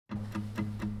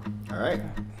All right.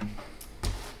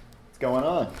 What's going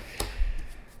on?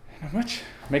 Not much.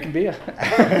 Making beer.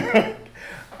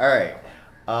 All right.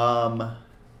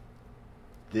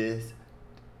 This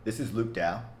is Luke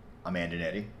Dow. I'm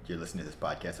Andonetti. You're listening to this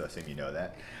podcast, so I assume you know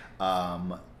that.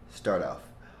 Start off.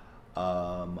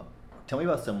 Tell me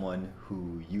about someone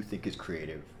who you think is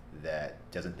creative that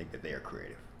doesn't think that they are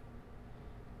creative.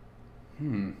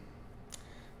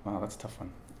 Wow, that's a tough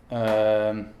one.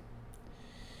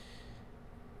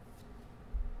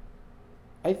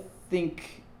 I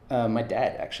think my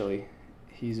dad, actually.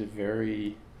 He's a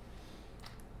very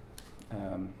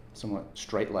somewhat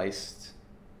straight-laced,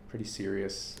 pretty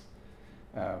serious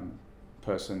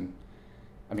person.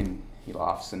 I mean, he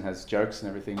laughs and has jokes and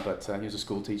everything, but he was a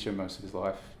school teacher most of his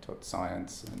life, taught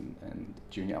science and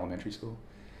junior elementary school.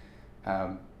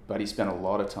 But he spent a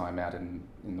lot of time out in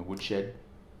the woodshed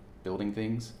building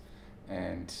things,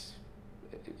 and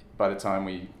by the time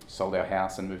we sold our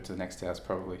house and moved to the next house,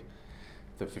 probably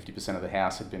the 50% of the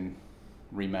house had been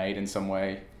remade in some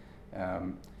way,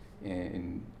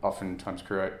 in oftentimes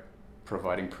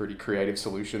providing pretty creative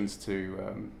solutions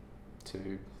to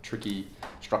tricky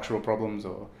structural problems,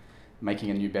 or making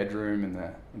a new bedroom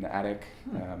in the attic,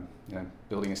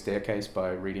 building a staircase by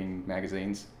reading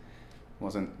magazines. We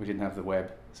didn't have the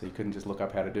web, so you couldn't just look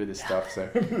up how to do this stuff. So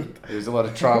there was a lot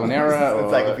of trial and error.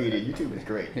 Encyclopedia, YouTube is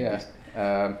great.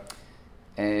 Yeah,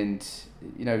 and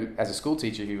as a school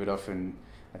teacher, he would often,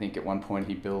 I think at one point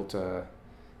he built a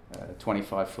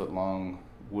 25-foot long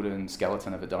wooden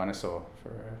skeleton of a dinosaur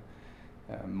for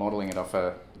modeling it off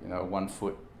a 1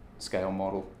 foot scale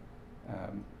model,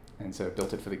 and so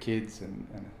built it for the kids and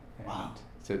wow.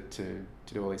 to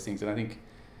do all these things. And I think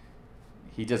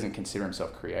he doesn't consider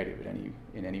himself creative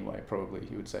in any way. Probably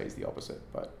he would say he's the opposite,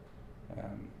 but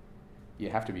you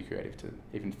have to be creative to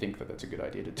even think that that's a good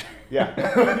idea to do. Yeah.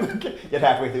 Get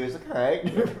halfway through, it's like, all right,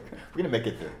 we're going to make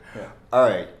it through. Yeah. All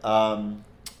right.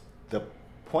 The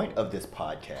point of this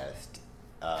podcast,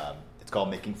 it's called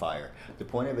Making Fire. The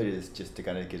point of it is just to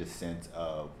kind of get a sense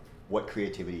of what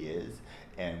creativity is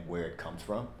and where it comes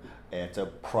from. And it's a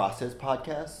process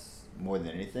podcast more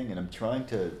than anything, and I'm trying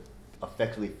to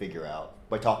effectively figure out,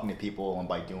 by talking to people and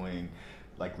by doing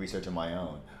like research on my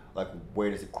own, like where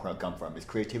does it come from? Is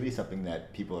creativity something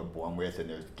that people are born with, and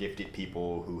there's gifted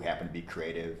people who happen to be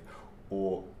creative,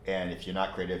 and if you're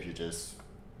not creative,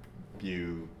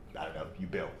 you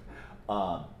build,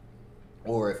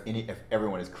 or if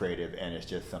everyone is creative and it's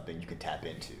just something you can tap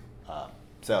into.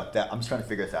 So I'm just trying to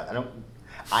figure this out.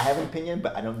 I have an opinion,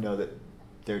 but I don't know that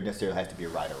there necessarily has to be a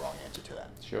right or wrong answer to that.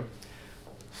 Sure.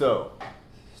 So,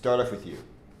 start off with you.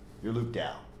 You're Luke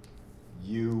Dow.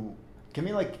 Give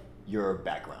me like your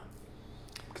background.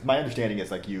 Because my understanding is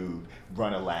like you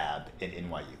run a lab in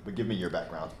NYU, but give me your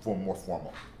background for more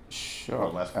formal. Sure. Or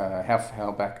less formal.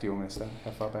 How back do you want me to start?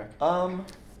 How far back?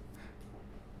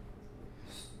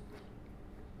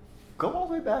 Go all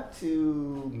the way back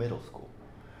to middle school.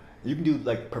 You can do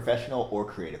like professional or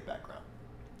creative background.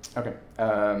 Okay.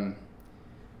 I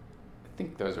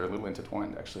think those are a little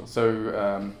intertwined, actually.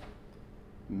 So,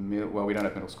 we don't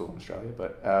have middle school in Australia,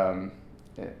 but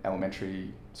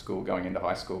elementary school going into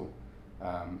high school,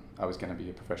 I was going to be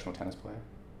a professional tennis player.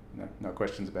 No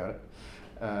questions about it.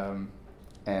 And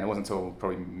it wasn't until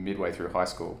probably midway through high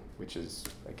school, which is,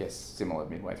 I guess, similar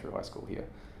midway through high school here,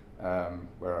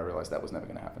 where I realized that was never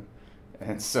going to happen.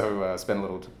 And so spent a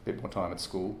little bit more time at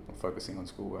school, focusing on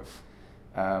schoolwork.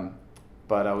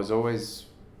 But I was always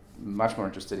much more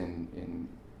interested in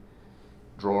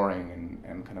drawing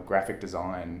and kind of graphic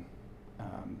design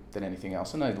than anything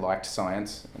else. And I liked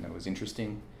science, and it was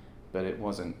interesting, but it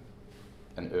wasn't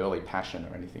an early passion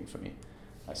or anything for me.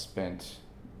 I spent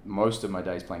most of my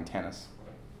days playing tennis.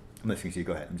 I'm listening to you.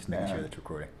 Go ahead. I'm just making sure that's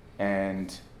recording.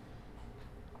 And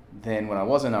then when I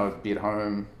wasn't, I would be at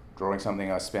home drawing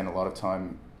something. I spent a lot of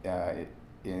time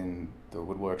in the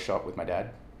woodwork shop with my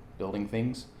dad, building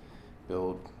things.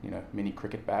 Build mini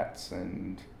cricket bats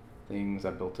and things.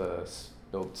 I built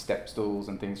step stools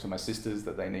and things for my sisters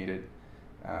that they needed.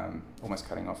 Almost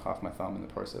cutting off half my thumb in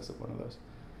the process of one of those.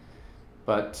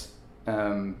 But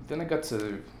then I got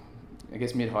to, I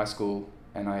guess, mid-high school,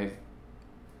 and I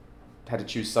had to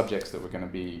choose subjects that were going to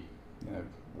be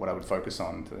what I would focus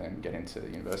on to then get into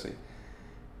university.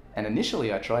 And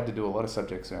initially I tried to do a lot of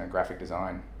subjects around graphic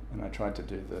design, and I tried to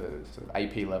do the sort of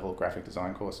AP level graphic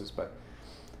design courses, but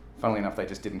funnily enough, they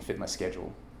just didn't fit my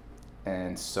schedule.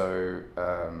 And so,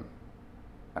 and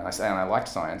I liked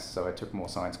science, so I took more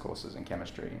science courses in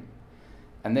chemistry.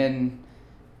 And then,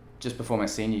 just before my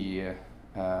senior year,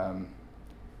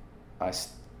 I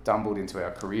stumbled into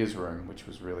our careers room, which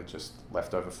was really just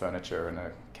leftover furniture and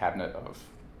a cabinet of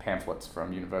pamphlets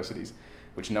from universities,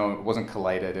 which it wasn't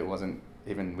collated. We weren't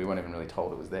even really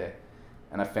told it was there.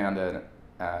 And I found an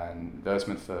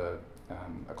advertisement for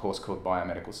a course called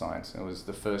Biomedical Science. It was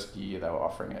the first year they were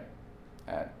offering it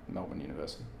at Melbourne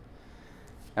University,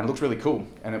 and it looked really cool.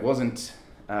 And it wasn't.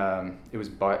 It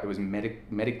was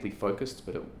medically focused,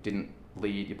 but it didn't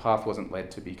lead. Your path wasn't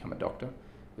led to become a doctor.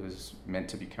 It was meant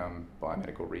to become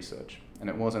biomedical research, and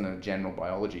it wasn't a general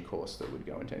biology course that would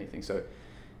go into anything. So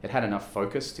it had enough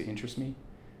focus to interest me,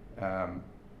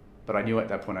 but I knew at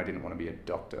that point I didn't want to be a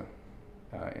doctor,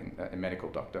 a medical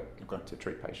doctor, to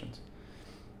treat patients.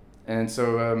 And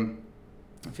so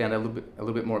I found out a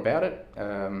little bit more about it,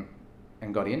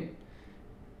 and got in.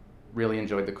 Really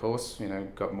enjoyed the course.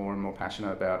 Got more and more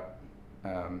passionate about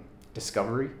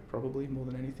discovery, probably more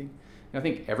than anything. And I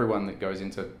think everyone that goes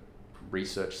into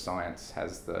research science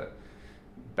has the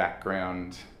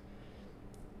background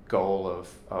goal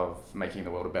of making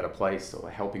the world a better place or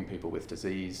helping people with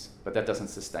disease, but that doesn't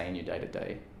sustain you day to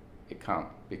day. It can't,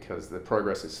 because the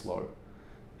progress is slow.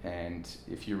 And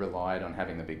if you relied on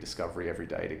having the big discovery every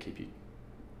day to keep you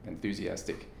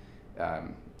enthusiastic,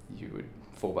 you would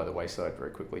fall by the wayside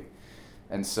very quickly.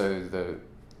 And so the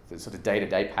sort of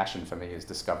day-to-day passion for me is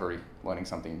discovery, learning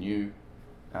something new,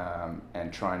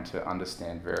 and trying to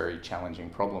understand very challenging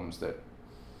problems that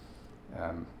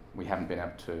we haven't been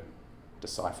able to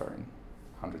decipher in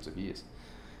hundreds of years.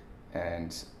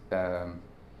 And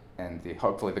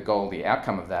hopefully the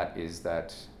outcome of that is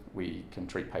that we can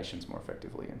treat patients more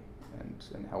effectively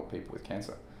and help people with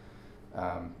cancer.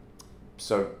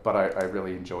 But I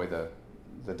really enjoy the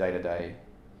day-to-day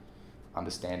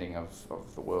understanding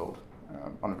of the world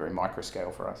on a very micro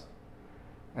scale for us.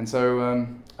 And so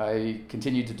I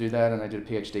continued to do that, and I did a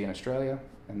Ph.D. in Australia,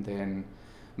 and then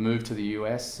moved to the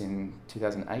US in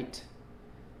 2008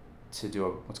 to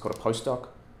do what's called a postdoc.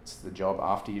 It's the job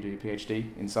after you do your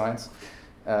PhD in science.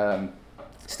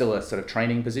 Still a sort of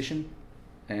training position,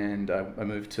 and I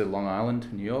moved to Long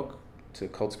Island, New York, to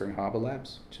Cold Spring Harbor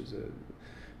Labs, which is a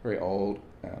very old,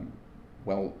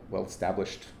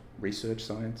 well-established research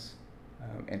science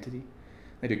entity.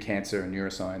 They do cancer and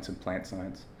neuroscience and plant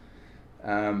science,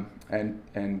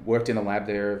 and worked in a lab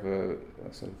there of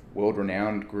a sort of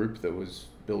world-renowned group that was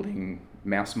building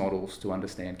mouse models to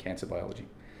understand cancer biology,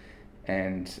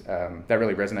 and that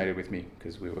really resonated with me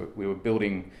because we were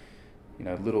building,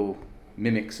 little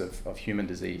mimics of human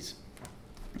disease,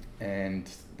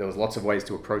 and there was lots of ways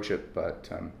to approach it, but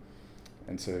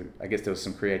and so I guess there was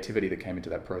some creativity that came into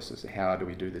that process. How do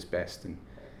we do this best, and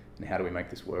how do we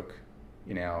make this work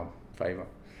in our favor?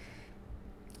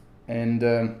 And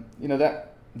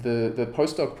that the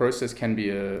postdoc process can be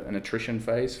an attrition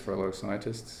phase for a lot of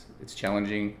scientists. It's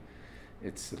challenging,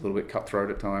 it's a little bit cutthroat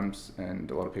at times, and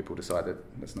a lot of people decide that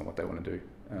that's not what they want to do.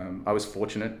 I was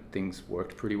fortunate; things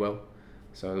worked pretty well,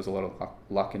 so there was a lot of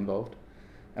luck involved,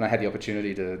 and I had the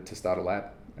opportunity to start a lab,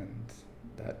 and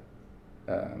that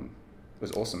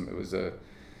was awesome. It was a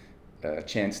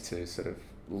chance to sort of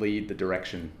lead the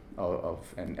direction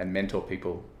and mentor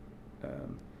people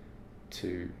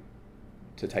to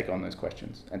take on those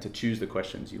questions and to choose the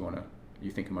questions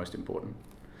you think are most important.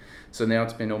 So now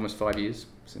it's been almost 5 years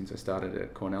since I started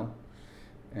at Cornell,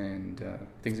 and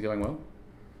things are going well.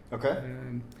 Okay.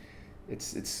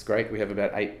 It's great. We have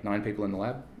about 8-9 people in the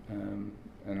lab,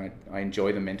 and I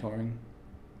enjoy the mentoring.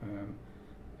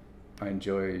 I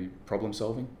enjoy problem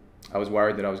solving. I was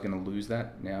worried that I was going to lose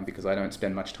that now because I don't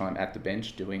spend much time at the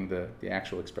bench doing the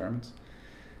actual experiments.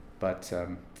 But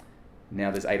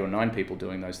now there's 8 or 9 people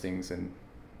doing those things, and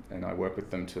I work with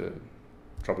them to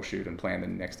troubleshoot and plan the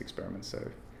next experiments. So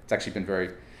it's actually been very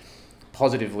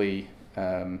positively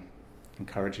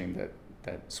encouraging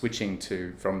that switching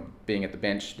from being at the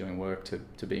bench doing work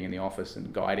to being in the office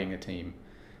and guiding a team.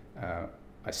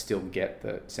 I still get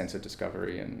the sense of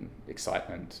discovery and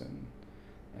excitement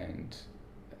and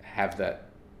have that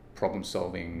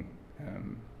problem-solving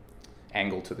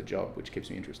angle to the job, which keeps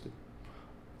me interested.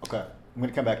 Okay, I'm going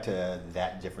to come back to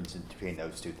that difference between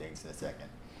those two things in a second.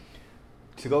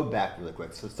 To go back really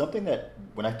quick, so something that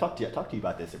when I talked to you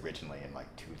about this originally in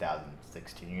like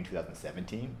 2016,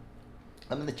 2017,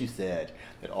 something that you said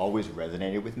that always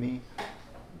resonated with me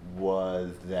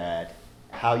was that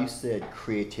how you said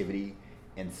creativity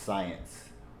and science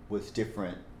was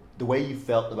different. The way you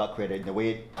felt about creativity, the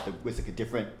way it was like a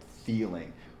different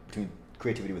feeling between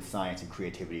creativity with science and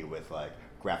creativity with like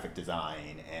graphic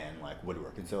design and like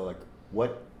woodwork. And so like,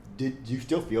 what do you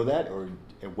still feel that, or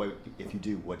what, if you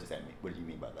do, what does that mean? What do you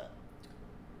mean by that?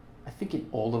 I think in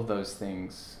all of those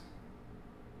things,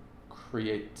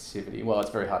 creativity, well, it's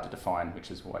very hard to define, which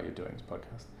is why you're doing this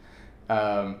podcast.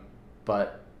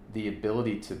 But the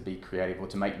ability to be creative or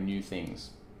to make new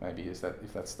things, maybe, is that,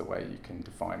 if that's the way you can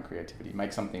define creativity.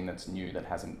 Make something that's new that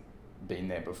hasn't been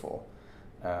there before.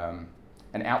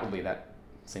 And outwardly that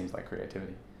seems like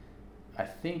creativity. I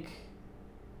think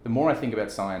the more I think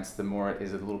about science, the more it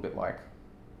is a little bit like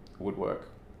woodwork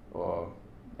or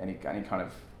any kind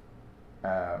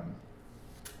of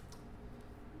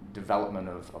development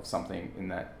of something, in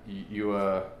that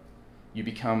you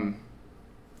become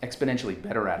exponentially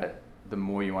better at it the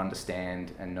more you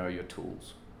understand and know your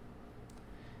tools.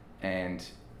 And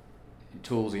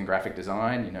tools in graphic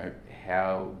design, you know,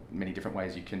 how many different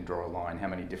ways you can draw a line, how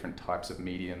many different types of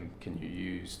medium can you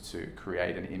use to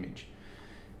create an image.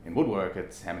 In woodwork,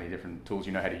 it's how many different tools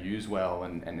you know how to use well,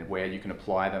 and where you can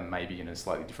apply them maybe in a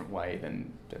slightly different way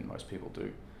than most people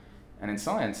do. And in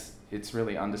science, it's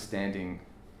really understanding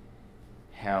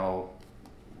how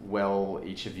well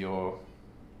each of your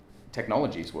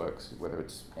technologies works, whether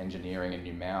it's engineering a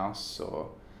new mouse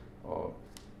or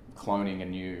cloning a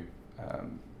new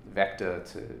vector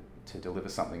to deliver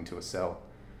something to a cell.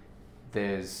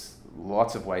 There's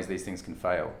lots of ways these things can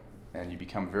fail, and you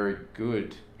become very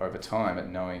good over time at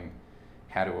knowing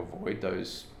how to avoid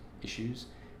those issues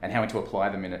and how to apply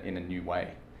them in a new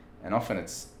way. And often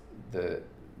it's the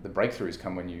breakthroughs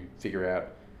come when you figure out,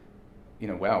 you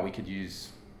know, wow, we could use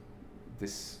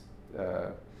this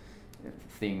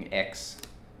thing X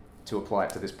to apply it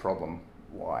to this problem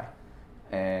Y,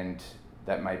 and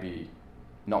that may be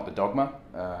not the dogma,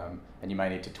 and you may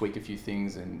need to tweak a few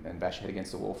things and bash your head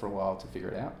against the wall for a while to figure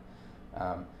it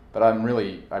out. But I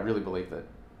really believe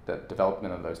that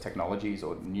development of those technologies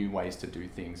or new ways to do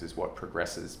things is what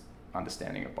progresses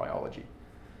understanding of biology.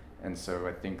 And so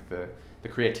I think the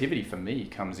creativity for me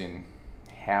comes in,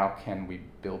 how can we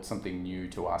build something new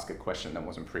to ask a question that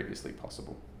wasn't previously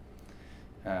possible?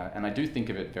 And I do think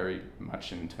of it very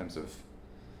much in terms of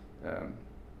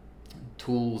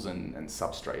tools and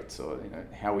substrates, or, you know,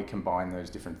 how we combine those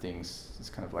different things. It's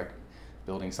kind of like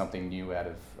building something new out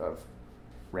of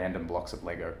random blocks of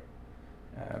Lego.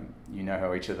 You know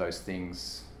how each of those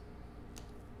things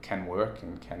can work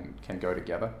and can go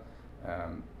together.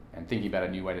 And thinking about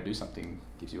a new way to do something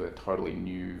gives you a totally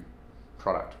new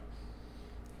product.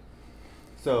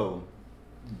 So,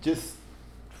 just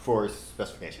for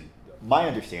specification, my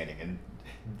understanding, and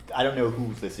I don't know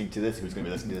who's listening to this, who's going to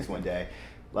be listening to this one day,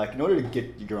 like, in order to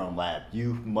get your own lab,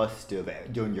 you must have,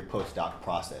 during your postdoc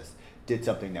process, did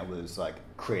something that was like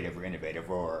creative or innovative,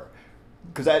 or,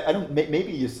 because I don't,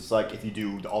 maybe it's just like, if you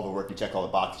do all the work, you check all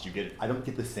the boxes, you get it. I don't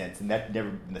get the sense, and that never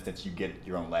in the sense you get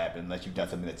your own lab unless you've done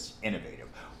something that's innovative.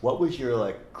 What was your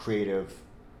like creative,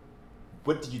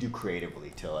 what did you do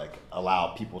creatively to like allow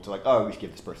people to like, oh, we should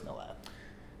give this person a lab?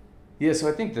 Yeah, so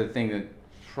I think the thing that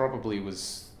probably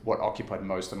was what occupied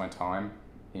most of my time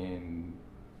in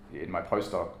my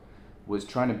postdoc was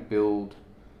trying to build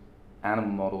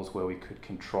animal models where we could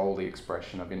control the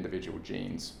expression of individual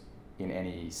genes in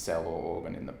any cell or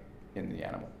organ in the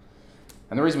animal.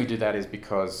 And the reason we do that is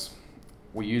because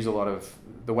we use a lot of,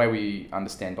 the way we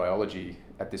understand biology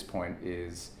at this point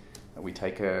is that we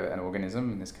take an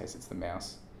organism, in this case it's the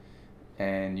mouse,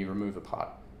 and you remove a part.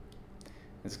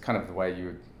 It's kind of the way you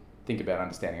would think about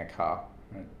understanding a car.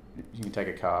 Right? You can take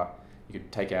a car, you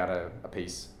could take out a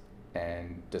piece,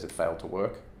 and does it fail to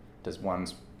work? Does one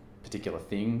particular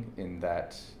thing in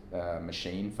that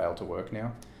machine fail to work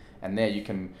now? And there you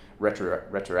can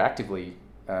retroactively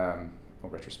or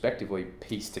retrospectively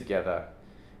piece together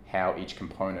how each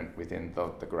component within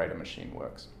the greater machine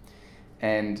works.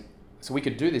 And so we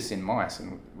could do this in mice,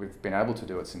 and we've been able to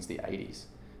do it since the 80s,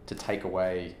 to take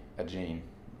away a gene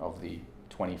of the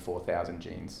 24,000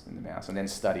 genes in the mouse and then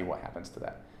study what happens to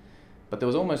that. But there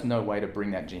was almost no way to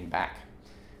bring that gene back,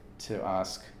 to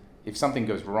ask, if something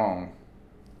goes wrong,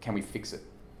 can we fix it?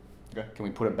 Okay. Can we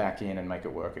put it back in and make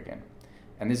it work again?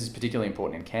 And this is particularly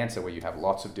important in cancer, where you have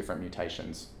lots of different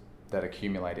mutations that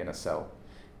accumulate in a cell,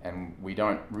 and we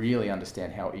don't really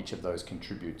understand how each of those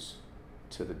contributes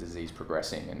to the disease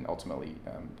progressing and ultimately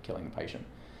killing the patient.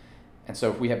 And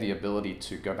so if we have the ability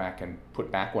to go back and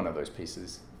put back one of those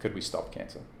pieces, could we stop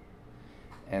cancer?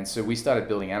 And so we started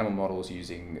building animal models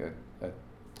using a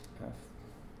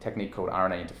technique called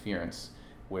RNA interference,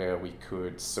 where we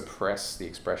could suppress the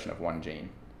expression of one gene.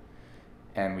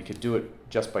 And we could do it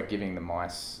just by giving the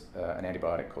mice an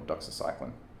antibiotic called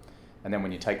doxycycline. And then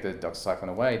when you take the doxycycline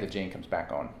away, the gene comes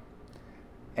back on.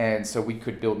 And so we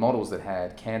could build models that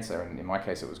had cancer, and in my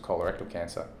case it was colorectal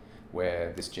cancer,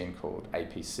 where this gene called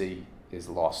APC is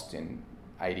lost in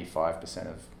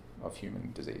 85% of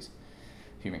human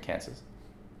cancers.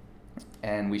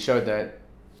 And we showed that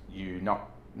you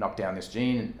knock down this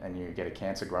gene and you get a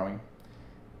cancer growing.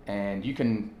 And you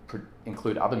can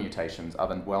include other mutations,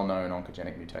 other well-known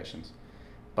oncogenic mutations.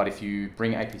 But if you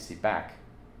bring APC back,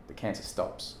 the cancer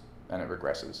stops and it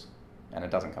regresses and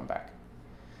it doesn't come back.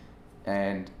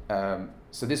 And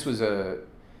so this was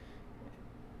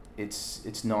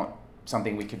it's not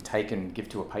something we could take and give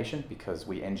to a patient because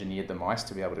we engineered the mice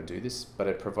to be able to do this, but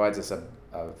it provides us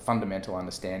a fundamental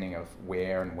understanding of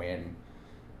where and when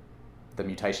the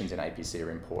mutations in APC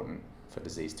are important for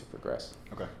disease to progress.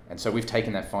 Okay. And so we've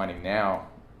taken that finding now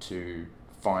to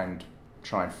try and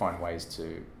find ways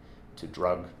to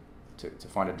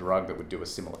find a drug that would do a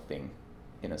similar thing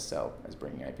in a cell as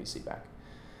bringing APC back.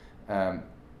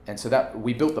 And so that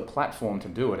we built the platform to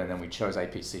do it, and then we chose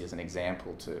APC as an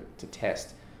example to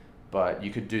test. But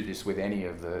you could do this with any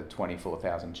of the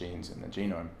 24,000 genes in the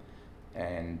genome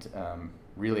and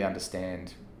really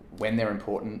understand when they're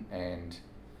important and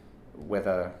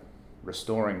whether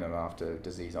restoring them after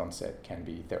disease onset can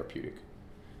be therapeutic.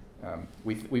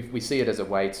 We see it as a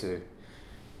way to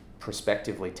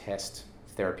prospectively test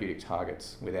therapeutic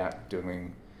targets without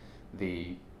doing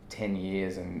the 10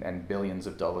 years and billions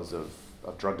of dollars of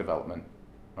drug development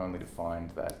only to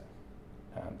find that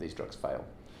these drugs fail.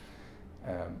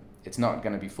 It's not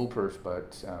going to be foolproof,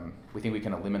 but we think we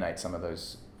can eliminate some of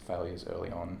those failures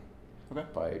early on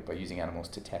by using animals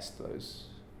to test those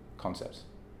concepts.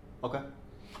 Okay.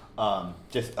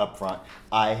 Just up front,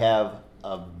 I have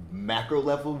a macro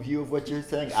level view of what you're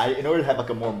saying. In order to have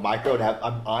like a more micro,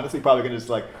 I'm honestly probably going to just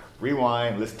like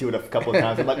rewind, listen to it a couple of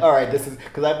times. I'm like, all right, this is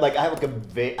because I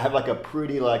have like a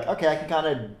pretty like, okay, I can kind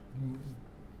of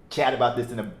chat about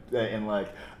this in a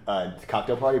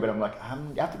cocktail party, but I'm like, I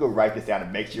have to go write this down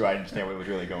and make sure I understand what was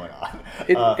really going on.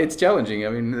 It's challenging. I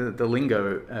mean, the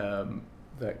lingo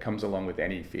that comes along with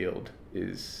any field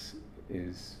is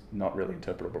not really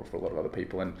interpretable for a lot of other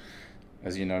people. And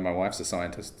as you know, my wife's a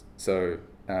scientist, so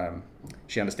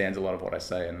she understands a lot of what I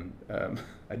say, and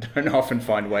I don't often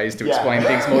find ways to explain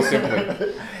things more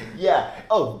simply. Yeah.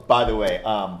 Oh, by the way,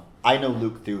 I know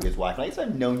Luke through his wife, and I guess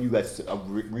I've known you guys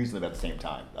reasonably about the same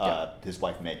time. His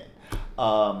wife Megan.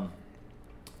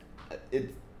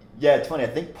 It's funny. I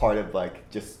think part of like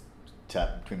just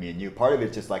between me and you, part of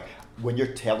it's just like when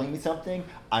you're telling me something,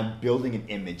 I'm building an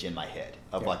image in my head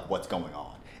of like what's going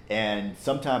on. And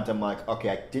sometimes I'm like, okay,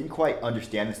 I didn't quite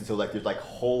understand this, and so like there's like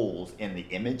holes in the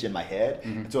image in my head.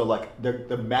 Mm-hmm. And so like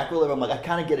the macro level, I'm like, I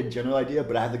kind of get a general idea,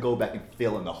 but I have to go back and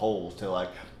fill in the holes to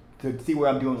see where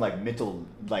I'm doing like mental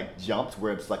like jumps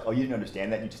where it's like, oh, you didn't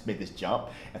understand that, you just made this jump.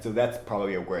 And so that's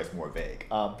probably where it's more vague.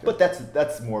 But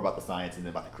that's more about the science and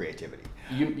about the creativity.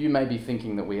 You may be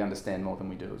thinking that we understand more than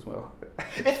we do as well.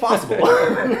 It's possible.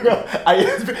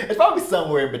 It's probably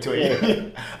somewhere in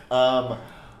between.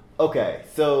 Okay,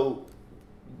 so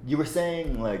you were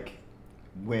saying like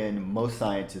when most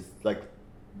scientists, like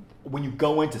when you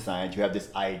go into science, you have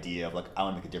this idea of like, I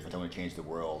want to make a difference, I want to change the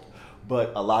world.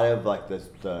 But a lot of like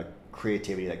the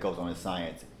creativity that goes on in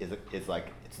science is like,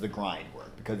 it's the grind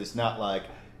work, because it's not like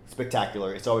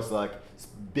spectacular. It's always like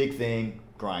big thing,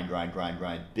 grind,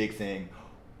 big thing.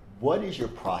 What is your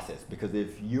process? Because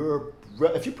if you're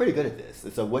pretty good at this,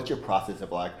 so what's your process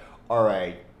of like, all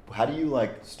right, how do you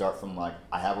like start from like,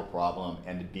 I have a problem,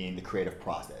 and to being the creative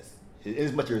process?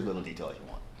 As much or as little detail as you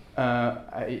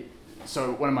want.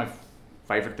 So one of my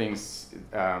favorite things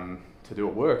to do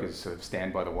at work is sort of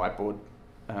stand by the whiteboard,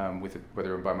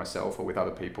 whether by myself or with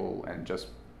other people, and just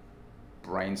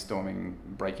brainstorming,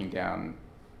 breaking down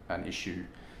an issue.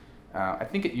 I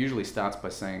think it usually starts by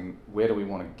saying, where do we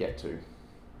want to get to?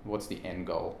 What's the end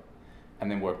goal?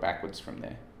 And then work backwards from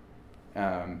there.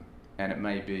 And it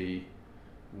may be,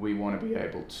 we want to be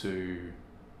able to,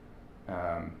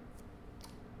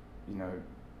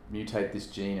 mutate this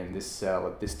gene in this cell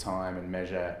at this time and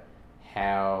measure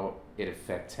how it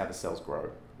affects how the cells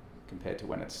grow compared to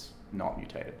when it's not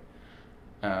mutated.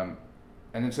 And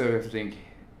then sort of think,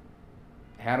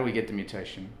 how do we get the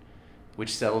mutation?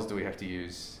 Which cells do we have to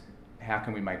use? How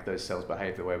can we make those cells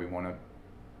behave the way we want to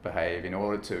behave in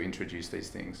order to introduce these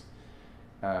things?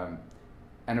 And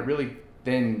it really,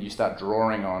 then you start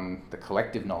drawing on the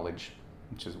collective knowledge,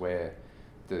 which is where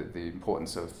the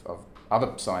importance of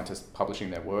other scientists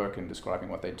publishing their work and describing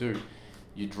what they do.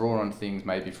 You draw on things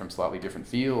maybe from slightly different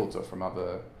fields or from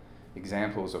other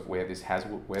examples of where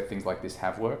things like this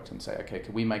have worked, and say, okay,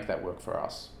 can we make that work for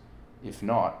us? If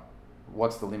not,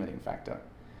 what's the limiting factor?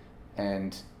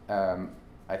 And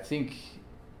I think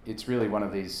it's really one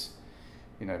of these,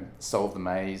 solve the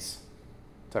maze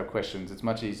type questions. It's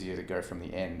much easier to go from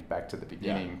the end back to the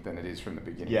beginning than it is from the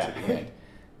beginning to the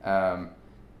end.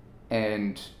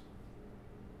 And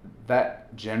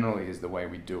that generally is the way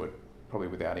we do it, probably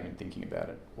without even thinking about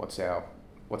it. What's our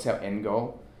end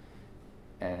goal?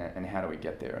 and how do we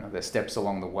get there? And are there steps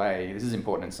along the way? This is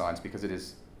important in science because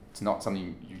it's not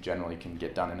something you generally can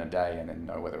get done in a day and then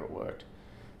know whether it worked.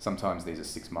 Sometimes these are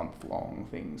 6-month long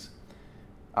things.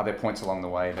 Are there points along the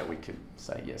way that we could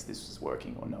say, yes, this is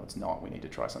working, or no, it's not, we need to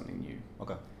try something new?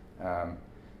 Okay.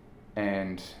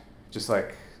 And just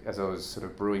like as I was sort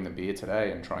of brewing the beer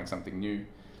today and trying something new,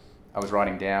 I was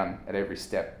writing down at every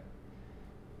step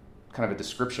kind of a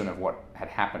description of what had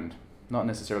happened, not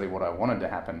necessarily what I wanted to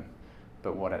happen,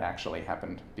 but what had actually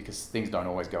happened, because things don't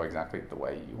always go exactly the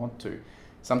way you want to.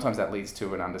 Sometimes that leads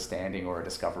to an understanding or a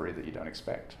discovery that you don't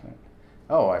expect. Right?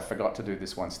 Oh, I forgot to do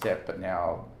this one step, but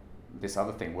now this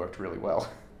other thing worked really well.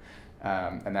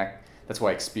 And that's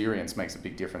why experience makes a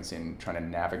big difference in trying to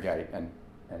navigate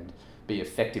and be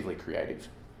effectively creative.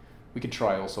 We could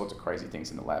try all sorts of crazy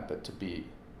things in the lab, but to be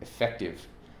effective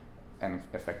and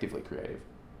effectively creative,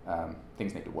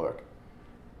 things need to work.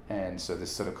 And so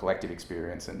this sort of collective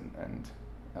experience and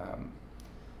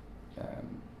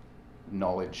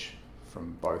knowledge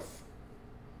from both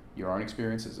your own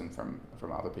experiences and from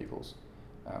other people's.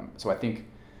 So I think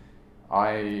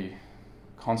I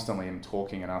constantly am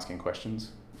talking and asking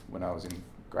questions. When I was in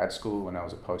grad school, when I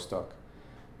was a postdoc,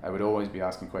 I would always be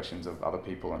asking questions of other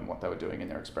people and what they were doing in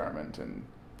their experiment. And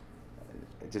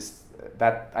just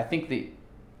that, I think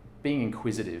being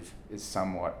inquisitive is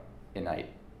somewhat innate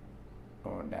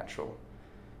or natural.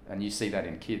 And you see that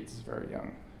in kids very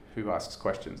young, who asks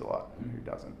questions a lot and who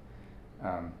doesn't.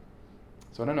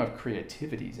 So I don't know if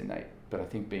creativity is innate, but I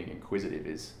think being inquisitive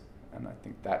is. And I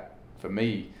think that, for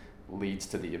me, leads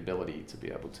to the ability to be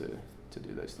able to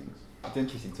do those things. It's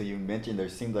interesting. So you mentioned there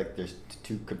seems like there's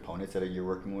two components that you're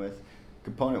working with.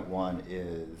 Component one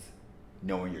is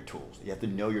knowing your tools. You have to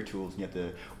know your tools. You have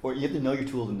to know your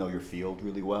tools and know your field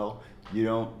really well. You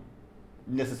don't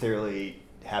necessarily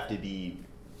have to be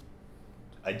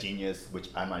a genius, which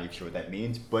I'm not even sure what that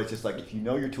means, but it's just like if you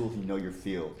know your tools and you know your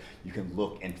field, you can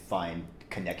look and find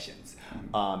connections.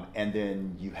 And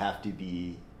then you have to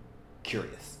be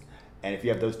curious. And if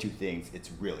you have those two things, it's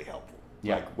really helpful.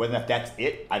 Yeah. Like whether or not that's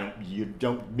it, you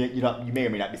may or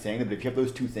may not be saying it, but if you have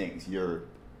those two things, you're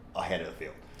ahead of the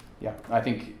field. Yeah, I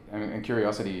think, and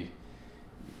curiosity,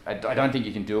 I don't think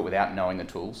you can do it without knowing the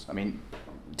tools. I mean,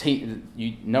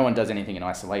 no one does anything in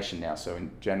isolation now, so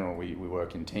in general we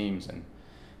work in teams and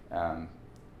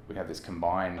we have this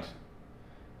combined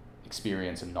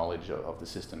experience and knowledge of the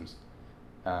systems.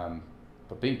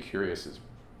 But being curious is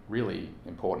really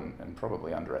important and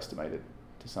probably underestimated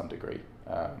to some degree,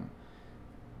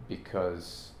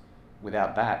 because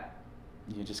without that,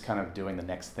 you're just kind of doing the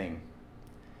next thing.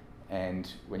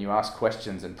 And when you ask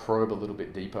questions and probe a little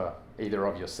bit deeper, either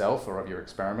of yourself or of your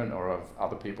experiment or of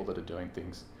other people that are doing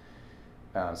things,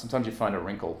 sometimes you find a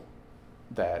wrinkle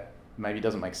that maybe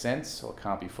doesn't make sense or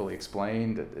can't be fully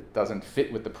explained. It doesn't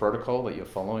fit with the protocol that you're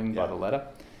following by the letter.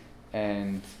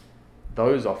 And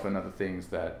those often are the things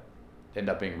that end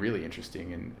up being really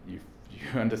interesting, and you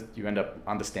end up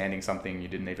understanding something you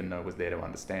didn't even know was there to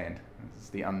understand. It's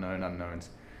the unknown unknowns.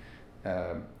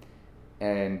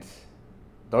 And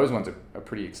those ones are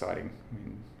pretty exciting. I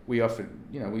mean, we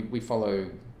often, we follow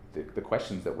the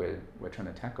questions that we're trying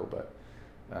to tackle, but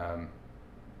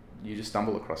you just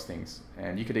stumble across things,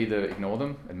 and you could either ignore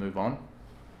them and move on,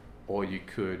 or you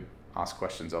could ask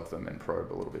questions of them and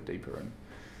probe a little bit deeper. And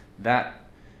that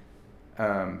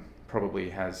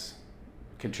probably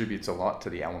contributes a lot to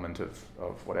the element of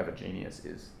whatever genius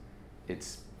is.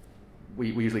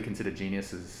 We usually consider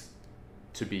geniuses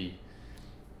to be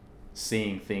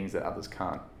seeing things that others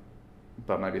can't,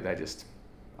 but maybe they just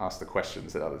ask the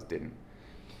questions that others didn't.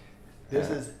 This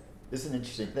is an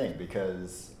interesting thing,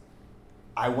 because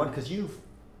because you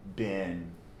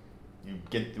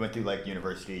went through like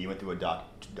university, you went through a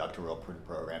doctoral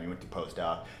program, you went through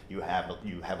postdoc, you have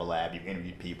a lab, you've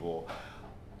interviewed people.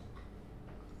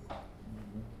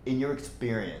 In your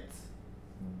experience,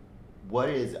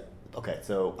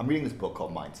 so I'm reading this book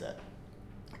called Mindset,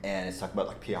 and it's talking about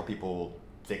like how people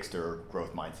fix their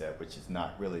growth mindset, which is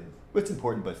not really, it's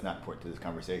important, but it's not important to this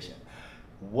conversation.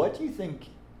 What do you think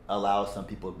allows some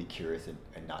people to be curious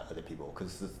and not other people?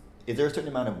 Because is there a certain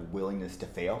amount of willingness to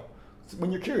fail? So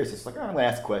when you're curious, it's like, I'm going to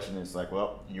ask a question, and it's like,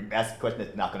 well, you ask a question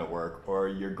that's not going to work, or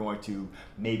you're going to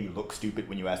maybe look stupid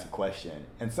when you ask a question.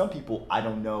 And some people, I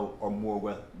don't know, are more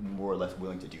or less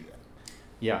willing to do that.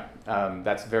 Yeah,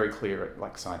 that's very clear at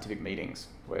like scientific meetings,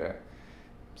 where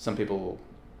some people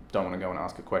don't want to go and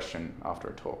ask a question after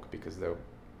a talk because they're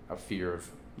a fear of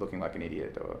looking like an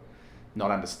idiot or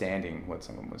not understanding what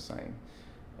someone was saying,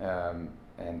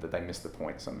 and that they missed the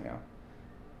point somehow.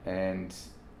 And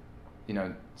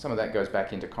some of that goes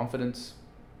back into confidence,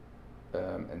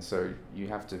 and so you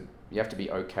have to you have to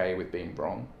be okay with being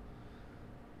wrong,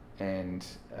 and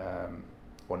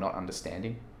or not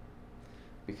understanding,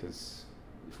 because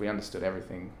if we understood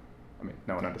everything, I mean,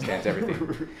 no one understands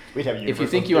everything. We'd have if you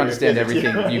think you understand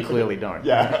everything, you clearly don't.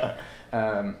 Yeah.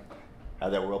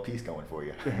 How's that world peace going for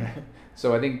you?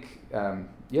 So I think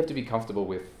you have to be comfortable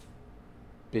with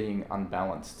being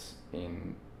unbalanced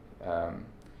in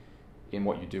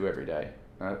what you do every day.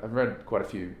 I've read quite a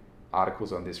few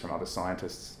articles on this from other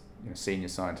scientists, senior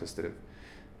scientists that have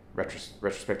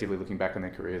retrospectively looking back on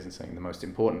their careers and saying the most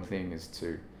important thing is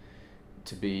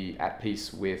to be at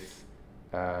peace with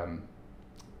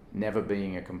never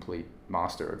being a complete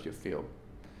master of your field,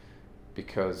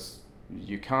 because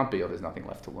you can't be, or there's nothing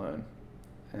left to learn.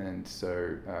 And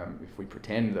so if we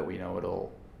pretend that we know it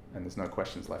all and there's no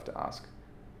questions left to ask,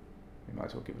 we might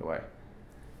as well give it away.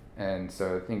 And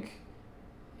so I think,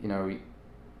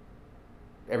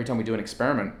 every time we do an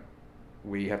experiment,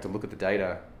 we have to look at the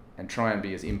data and try and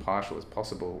be as impartial as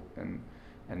possible, and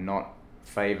not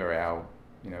favor our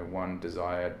one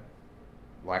desired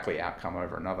likely outcome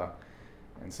over another,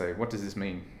 and say, what does this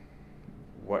mean?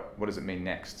 What does it mean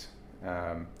next?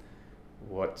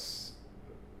 What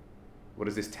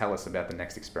does this tell us about the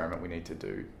next experiment we need to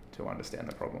do to understand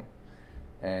the problem?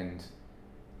 And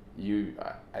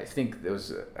I think there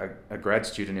was a grad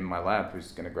student in my lab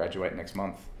who's going to graduate next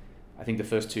month. I think the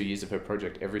first 2 years of her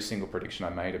project, every single prediction I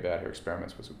made about her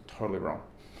experiments was totally wrong.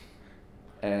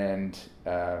 And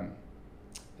the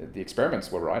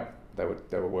experiments were right. They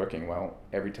were working well.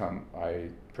 Every time I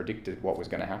predicted what was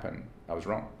going to happen, I was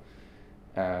wrong.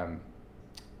 And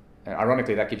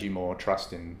ironically, that gives you more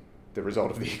trust in the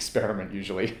result of the experiment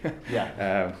usually.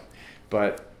 Yeah.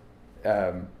 But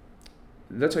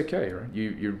that's okay, right?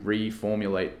 You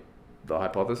reformulate the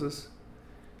hypothesis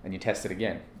and you test it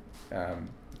again,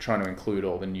 trying to include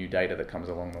all the new data that comes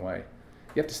along the way.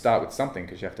 You have to start with something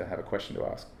because you have to have a question to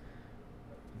ask.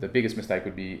 The biggest mistake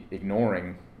would be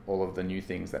ignoring all of the new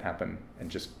things that happen and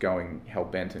just going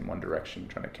hell-bent in one direction,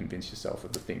 trying to convince yourself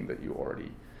of the thing that you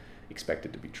already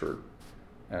expected to be true.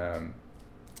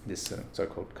 This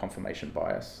so-called confirmation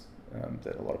bias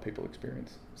that a lot of people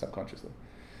experience subconsciously.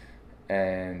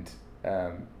 And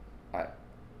I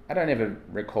don't ever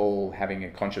recall having a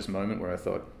conscious moment where I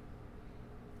thought,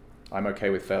 I'm okay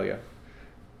with failure.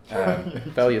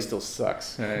 Failure still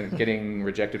sucks. Getting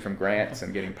rejected from grants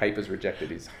and getting papers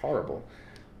rejected is horrible.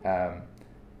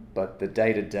 But the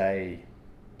day-to-day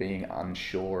being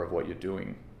unsure of what you're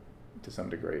doing to some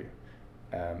degree,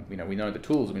 we know the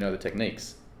tools, we know the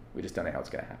techniques, we just don't know how it's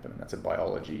going to happen. And that's a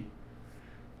biology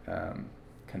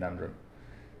conundrum.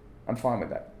 I'm fine with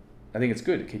that. I think it's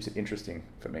good. It keeps it interesting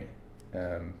for me.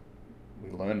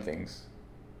 We learn things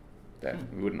that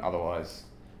we wouldn't otherwise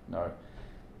know.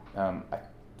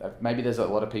 Maybe there's a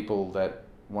lot of people that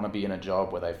want to be in a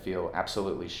job where they feel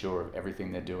absolutely sure of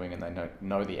everything they're doing and they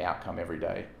know the outcome every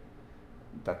day.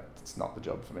 That's not the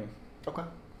job for me. Okay.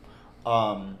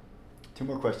 2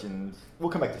 more questions. We'll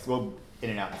come back to this. We'll in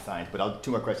and out in science, but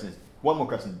 2 more questions. 1 more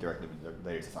question directly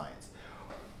related to science.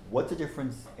 What's the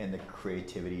difference in the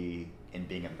creativity in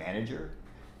being a manager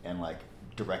and like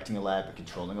directing a lab and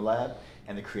controlling a lab,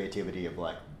 and the creativity of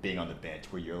like being on the bench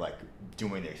where you're like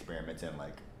doing the experiments, and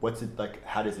like what's it like?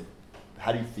 How do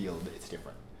you feel that it's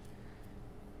different?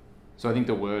 So I think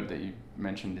the word that you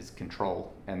mentioned is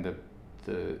control, and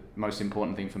the most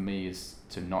important thing for me is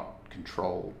to not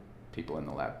control people in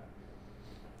the lab,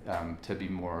 to be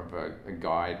more of a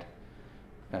guide,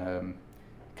 kind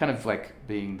of like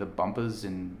being the bumpers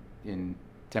in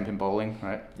tenpin bowling,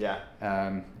 right? Yeah.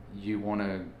 You want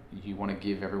to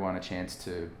give everyone a chance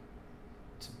to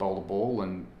bowl the ball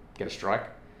and get a strike,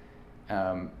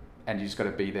 and you just got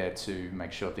to be there to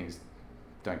make sure things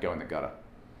don't go in the gutter,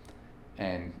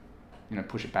 and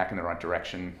push it back in the right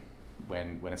direction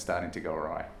when it's starting to go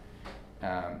awry.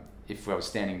 If I was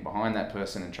standing behind that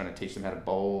person and trying to teach them how to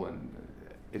bowl, and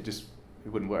it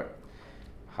wouldn't work.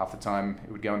 Half the time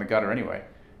it would go in the gutter anyway,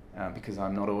 because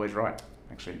I'm not always right.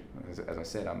 Actually, as I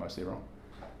said, I'm mostly wrong.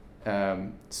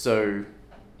 So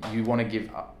you want to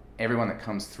give everyone that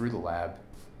comes through the lab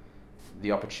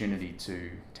the opportunity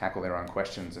to tackle their own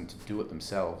questions and to do it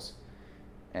themselves.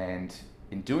 And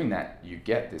in doing that, you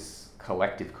get this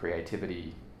collective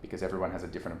creativity because everyone has a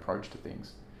different approach to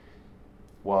things.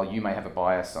 While you may have a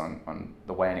bias on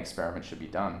the way an experiment should be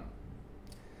done,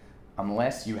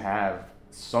 unless you have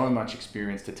so much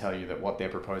experience to tell you that what they're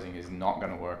proposing is not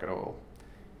going to work at all,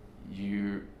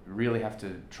 you really have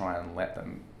to try and let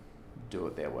them do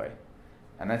it their way.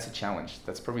 And that's a challenge.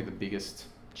 That's probably the biggest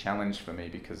challenge for me,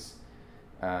 because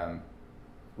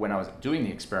when I was doing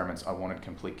the experiments, I wanted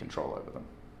complete control over them.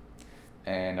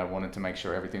 and I wanted to make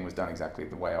sure everything was done exactly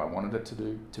the way I wanted it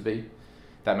to be.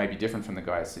 That may be different from the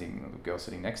girl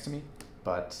sitting next to me,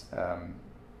 but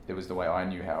it was the way I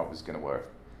knew how it was going to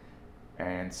work.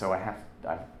 And so I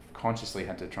consciously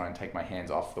had to try and take my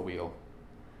hands off the wheel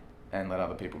and let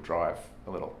other people drive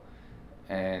a little.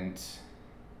 And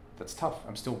that's tough.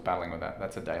 I'm still battling with that.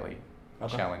 That's a daily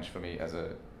challenge for me as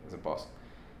a boss.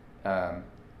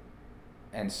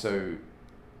 And so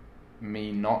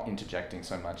me not interjecting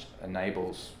so much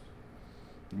enables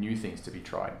new things to be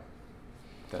tried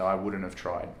that I wouldn't have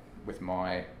tried with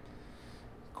my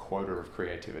quota of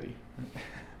creativity.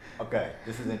 Okay,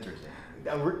 this is interesting.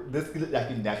 This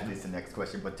actually naturally is the next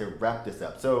question, but to wrap this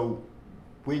up, so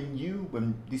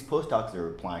when these postdocs are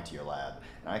applying to your lab,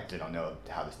 and I actually don't know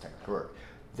how this technically works,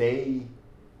 they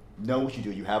know what you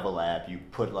do. You have a lab, you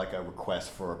put like a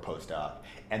request for a postdoc,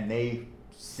 and they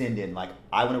send in like,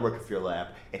 I want to work with your lab,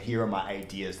 and here are my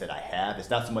ideas that I have. It's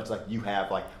not so much like you have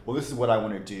like, well, this is what I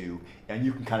want to do, and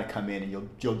you can kind of come in and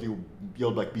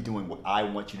you'll like be doing what I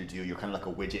want you to do. You're kind of like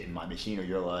a widget in my machine, or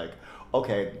you're like,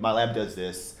 okay, my lab does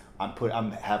this.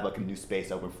 I'm have like a new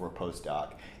space open for a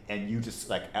postdoc, and you just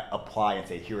like apply and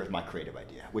say, here is my creative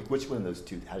idea. Which one of those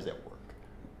two? How does that work?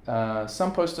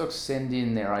 Some postdocs send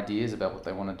in their ideas about what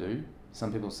they want to do.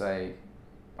 Some people say,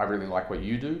 I really like what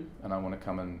you do, and I want to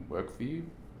come and work for you,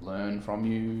 learn from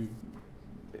you,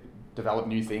 develop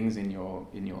new things in your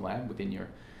lab, within your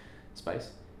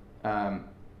space. I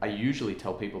usually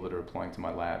tell people that are applying to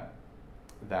my lab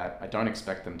that I don't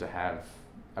expect them to have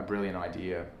a brilliant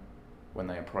idea when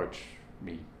they approach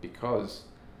me, because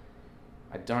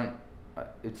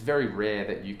it's very rare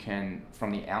that you can,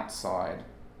 from the outside,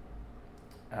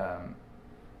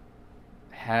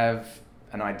 have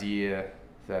an idea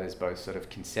that is both sort of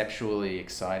conceptually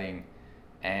exciting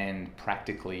and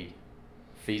practically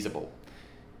feasible,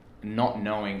 not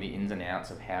knowing the ins and outs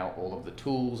of how all of the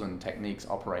tools and techniques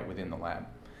operate within the lab.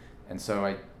 And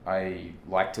so I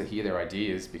like to hear their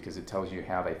ideas, because it tells you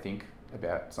how they think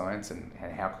about science and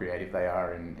how creative they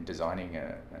are in designing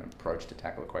an approach to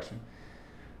tackle a question.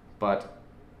 But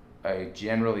I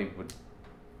generally would,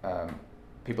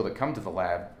 people that come to the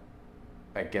lab,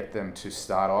 I get them to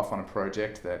start off on a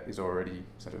project that is already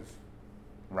sort of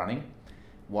running,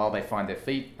 while they find their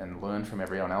feet and learn from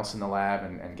everyone else in the lab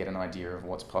and get an idea of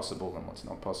what's possible and what's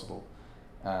not possible,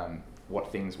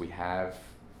 what things we have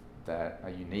that are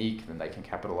unique and they can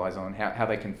capitalize on, how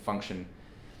they can function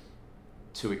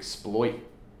to exploit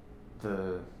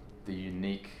the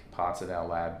unique parts of our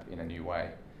lab in a new way.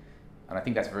 And I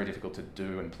think that's very difficult to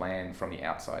do and plan from the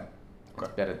outside. Okay.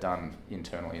 It's better done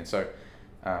internally. And so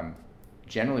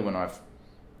generally when I've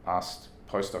asked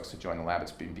postdocs to join the lab,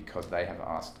 it's been because they have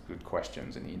asked good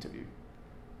questions in the interview.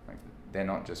 Like, they're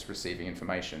not just receiving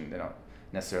information, they're not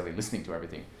necessarily listening to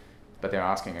everything, but they're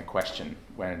asking a question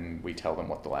when we tell them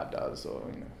what the lab does,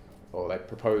 or they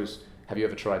propose, have you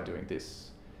ever tried doing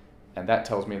this? And that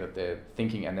tells me that they're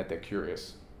thinking and that they're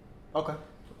curious. Okay.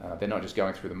 They're not just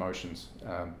going through the motions.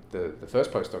 The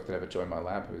first postdoc that ever joined my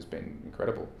lab, who has been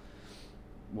incredible,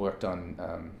 worked on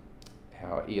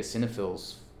how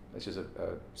eosinophils, which is a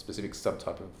specific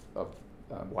subtype of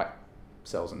white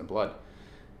cells in the blood,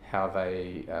 how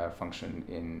they function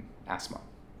in asthma.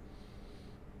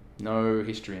 No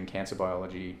history in cancer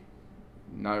biology,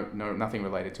 nothing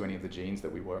related to any of the genes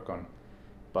that we work on.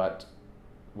 But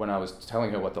when I was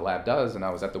telling her what the lab does, and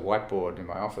I was at the whiteboard in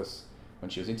my office when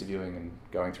she was interviewing and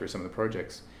going through some of the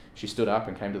projects, she stood up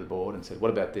and came to the board and said, what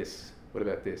about this? What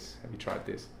about this? Have you tried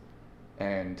this?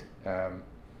 And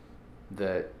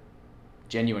the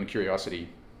genuine curiosity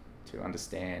to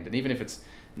understand, and even if it's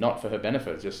not for her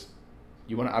benefit, just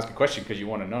you want to ask a question because you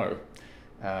want to know,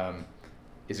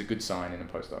 is a good sign in a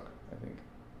postdoc, I think.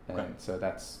 And okay. So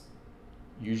that's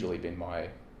usually been my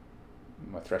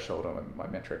threshold or my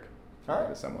metric.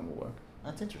 Whether someone will work.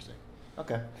 That's interesting.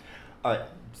 Okay. All right.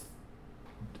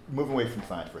 Moving away from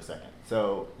science for a second.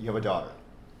 So you have a daughter.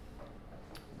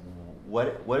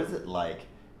 What is it like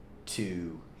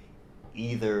to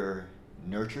either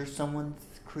nurture someone's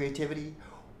creativity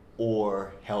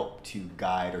or help to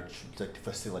guide or to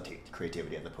facilitate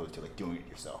creativity as opposed to like doing it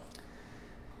yourself?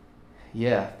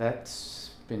 Yeah,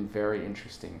 that's been very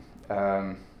interesting.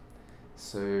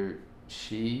 So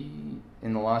she,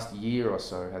 in the last year or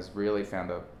so, has really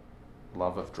found a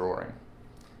love of drawing.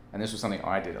 And this was something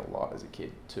I did a lot as a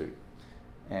kid too.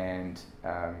 And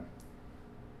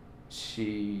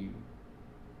she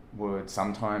would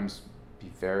sometimes be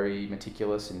very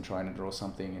meticulous in trying to draw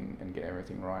something and get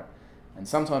everything right. And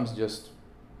sometimes just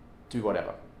do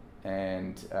whatever.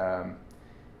 And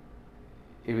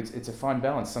it's a fine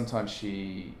balance. Sometimes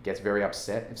she gets very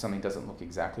upset if something doesn't look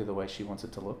exactly the way she wants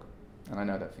it to look. and I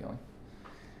know that feeling.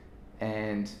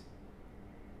 And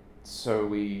so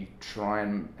we try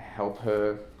and help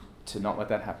her to not let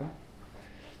that happen.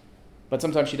 But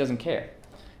sometimes she doesn't care,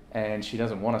 and she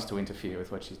doesn't want us to interfere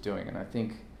with what she's doing. And I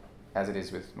think, as it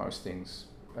is with most things,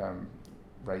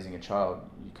 raising a child,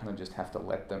 you kind of just have to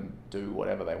let them do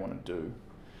whatever they want to do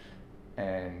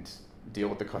and deal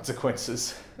with the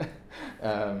consequences.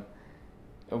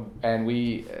 And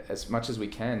we, as much as we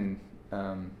can,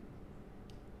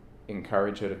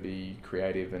 encourage her to be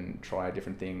creative and try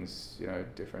different things,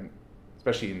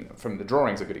 especially from the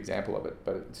drawing's a good example of it,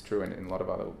 but it's true in a lot of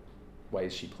other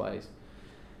ways she plays.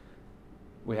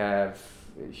 We have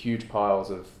huge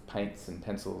piles of paints and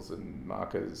pencils and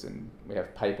markers, and we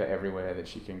have paper everywhere that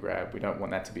she can grab. We don't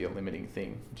want that to be a limiting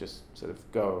thing. Just sort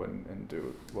of go and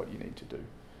do what you need to do.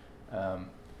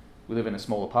 We live in a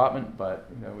small apartment,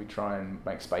 but we try and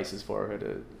make spaces for her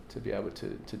to be able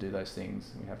to do those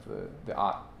things. We have the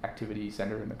art activity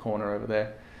centre in the corner over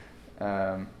there,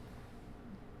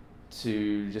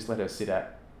 to just let her sit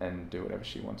at and do whatever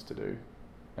she wants to do.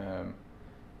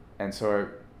 And so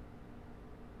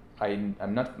I'm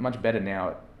not much better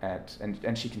now at,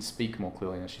 and she can speak more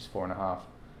clearly now. She's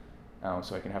 4.5,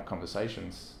 so I can have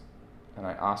conversations, and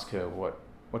I ask her what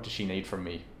does she need from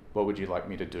me? What would you like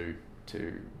me to do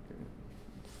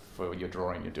for your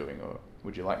drawing you're doing, or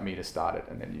would you like me to start it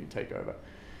and then you take over?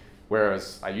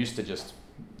 Whereas I used to just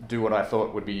do what I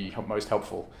thought would be most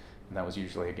helpful, and that was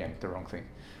usually, again, the wrong thing.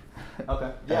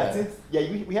 Okay. Yeah,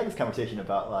 we had this conversation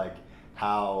about like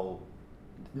how,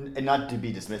 and not to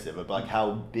be dismissive, but like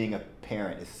how being a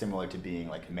parent is similar to being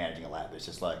like managing a lab. It's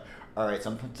just like, all right, at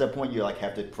some point you like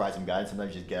have to provide some guidance.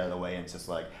 Sometimes you just get out of the way, and it's just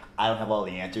like, I don't have all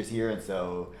the answers here, and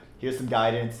so here's some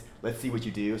guidance. Let's see what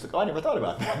you do. It's like, oh, I never thought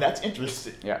about that. That's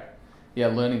interesting. Yeah,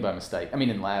 learning by mistake. I mean,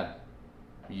 in lab,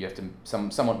 you have to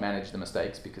somewhat manage the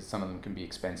mistakes because some of them can be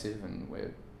expensive, and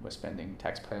we're spending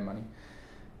taxpayer money.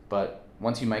 But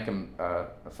once you make a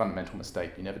fundamental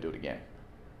mistake, you never do it again.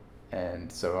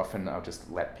 And so often I'll just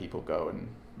let people go and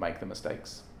make the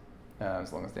mistakes,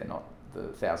 as long as they're not the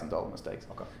 $1,000 mistakes.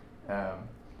 Okay.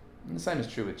 And the same is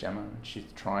true with Gemma. She's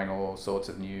trying all sorts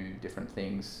of new different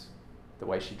things, the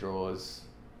way she draws,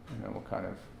 what kind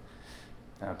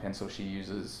of pencil she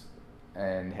uses,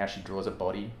 and how she draws a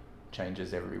body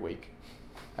changes every week.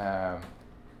 And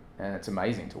it's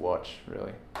amazing to watch,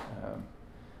 really.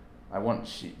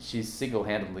 She's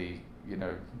single-handedly,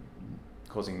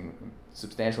 causing a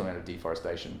substantial amount of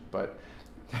deforestation, but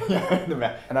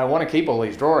and I want to keep all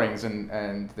these drawings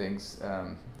and things.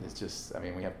 There's just,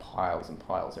 we have piles and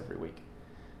piles every week,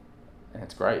 and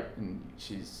it's great, and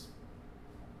she's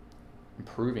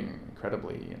improving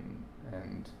incredibly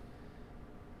and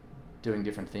doing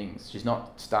different things. She's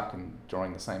not stuck in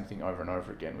drawing the same thing over and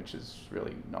over again, which is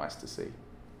really nice to see.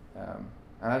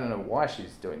 And I don't know why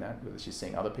she's doing that, whether she's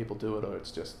seeing other people do it or it's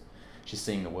just she's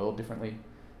seeing the world differently.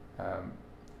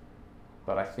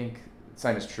 But I think the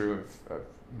same is true of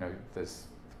there's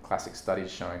classic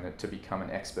studies showing that to become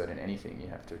an expert in anything, you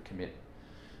have to commit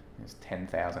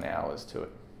 10,000 hours to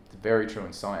it. It's very true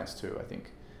in science too. I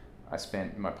think I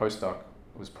spent, my postdoc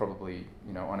was probably,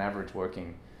 on average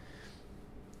working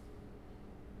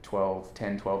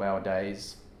 12-hour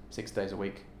days, 6 days a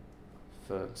week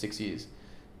for 6 years.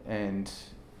 And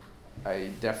I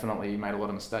definitely made a lot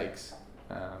of mistakes.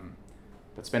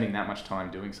 But spending that much time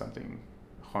doing something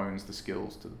hones the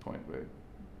skills to the point where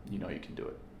you can do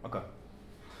it. Okay.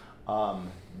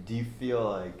 Do you feel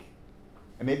like,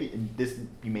 and maybe this,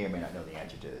 you may or may not know the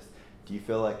answer to this, do you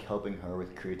feel like helping her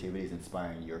with creativity is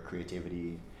inspiring your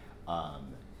creativity,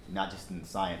 not just in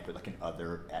science, but like in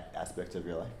other aspects of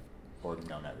your life? Or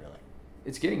no, not really?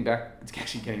 It's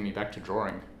actually getting me back to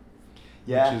drawing,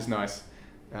 yeah, which is nice.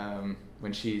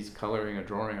 When she's coloring or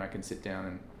drawing, I can sit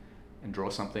down and draw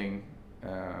something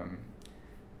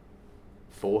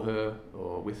for her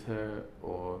or with her,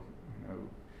 or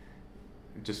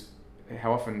just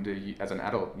how often do you, as an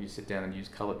adult, you sit down and use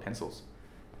colored pencils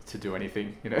to do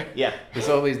anything? Yeah. There's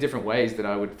all these different ways that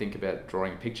I would think about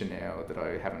drawing a picture now that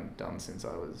I haven't done since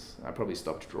I probably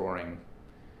stopped drawing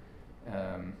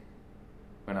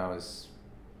when I was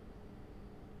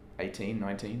 18,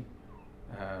 19.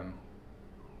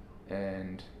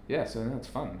 And yeah, so that's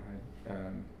fun.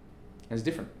 It's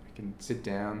different. I can sit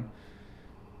down,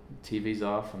 TV's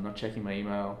off, I'm not checking my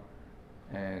email,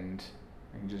 and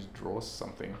I can just draw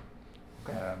something.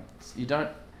 Okay. You don't,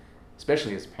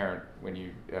 especially as a parent, when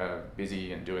you're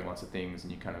busy and doing lots of things,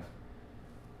 and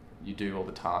you do all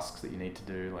the tasks that you need to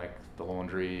do, like the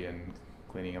laundry and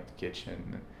cleaning up the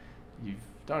kitchen. You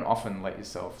don't often let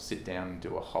yourself sit down and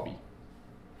do a hobby.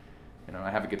 You know, I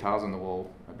have the guitars on the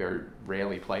wall. I very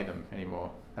rarely play them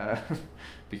anymore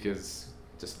because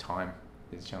just time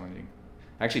is challenging.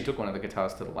 I actually took one of the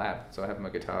guitars to the lab, so I have my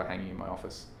guitar hanging in my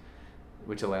office,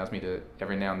 which allows me to,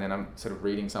 every now and then I'm sort of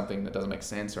reading something that doesn't make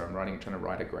sense, or I'm trying to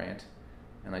write a grant,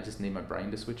 and I just need my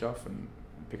brain to switch off and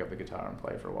pick up the guitar and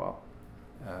play for a while.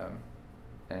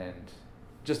 And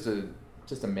just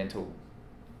a mental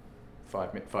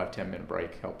 5-10 minute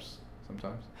break helps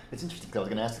sometimes. It's interesting because I was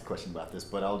going to ask a question about this,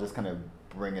 but I'll just kind of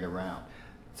bring it around.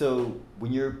 So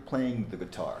when you're playing the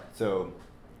guitar, so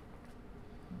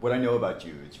what I know about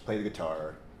you is you play the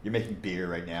guitar, you're making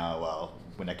beer right now. Well,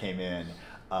 when I came in,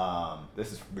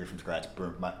 this is beer from scratch,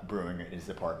 brewing in his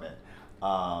apartment.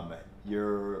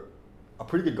 You're a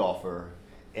pretty good golfer,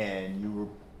 and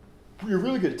you're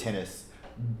really good at tennis.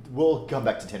 We'll come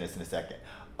back to tennis in a second.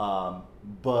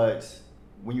 But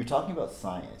when you're talking about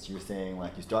science, you're saying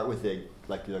like you start with the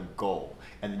goal,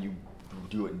 and then you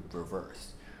do it in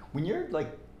reverse. When you're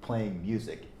like playing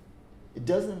music, it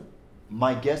doesn't.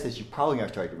 My guess is you probably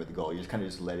aren't starting with the goal. You're just kind of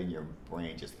just letting your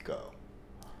brain just go.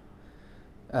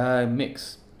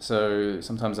 Mix. So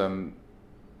sometimes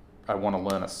I want to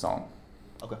learn a song.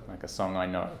 Okay. Like a song I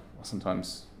know. Or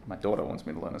sometimes my daughter wants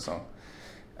me to learn a song.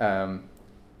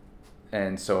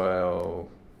 And so I'll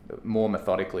more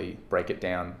methodically break it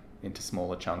down into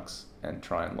smaller chunks and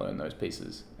try and learn those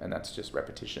pieces. And that's just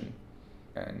repetition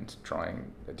and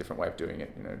trying a different way of doing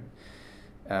it, you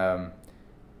know.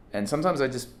 And sometimes I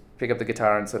just pick up the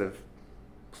guitar and sort of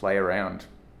play around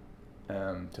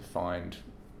to find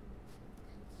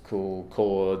cool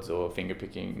chords or finger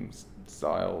picking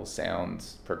styles,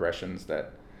 sounds, progressions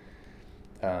that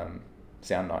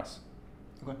sound nice.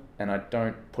 Okay. And I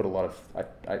don't put a lot of,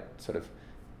 I sort of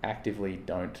actively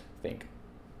don't think.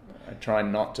 I try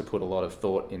not to put a lot of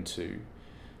thought into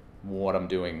what I'm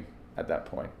doing at that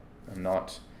point.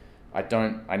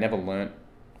 I never learnt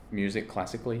music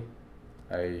classically.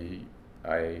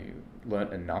 I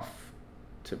learnt enough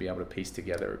to be able to piece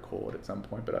together a chord at some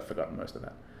point, but I've forgotten most of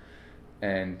that.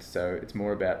 And so it's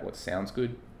more about what sounds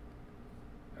good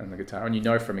on the guitar. And you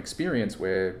know from experience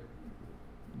where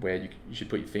you should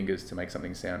put your fingers to make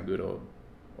something sound good or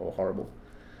horrible.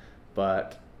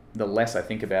 But the less I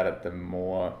think about it, the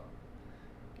more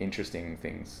interesting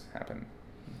things happen.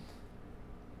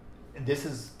 And this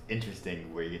is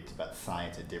interesting where you get about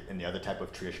science and the other type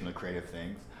of traditional creative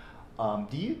things.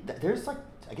 There's like,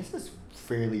 I guess there's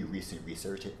fairly recent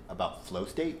research about flow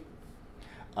state.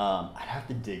 I'd have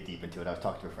to dig deep into it. I was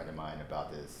talking to a friend of mine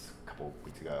about this a couple of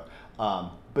weeks ago.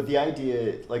 But the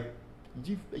idea, like, have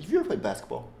you ever played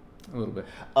basketball? A little bit.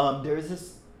 There's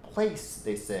this place,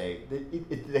 they say,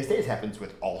 they say it happens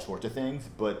with all sorts of things,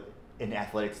 but in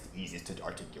athletics, it's easiest to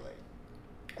articulate.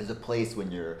 There's a place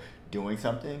when you're doing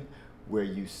something where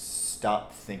you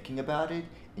stop thinking about it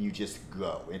and you just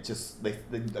go. It's just like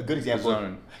a good example. The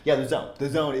zone. Yeah, the zone. The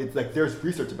zone. It's like there's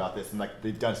research about this, and like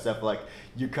they've done stuff like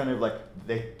you kind of like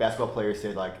basketball players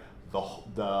say like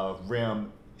the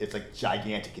rim. It's like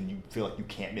gigantic, and you feel like you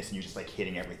can't miss, and you're just like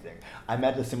hitting everything. I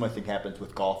imagine a similar thing happens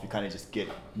with golf. You kind of just get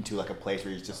into like a place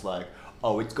where you're just like,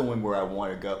 oh, it's going where I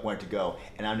want it to go,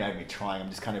 and I'm not even trying. I'm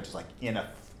just kind of just like in a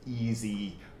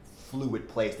easy, fluid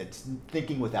place that's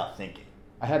thinking without thinking.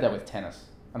 I had that with tennis.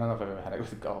 I don't know if I've ever had it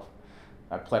with golf.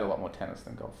 I played a lot more tennis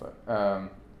than golf though.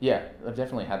 Yeah, I've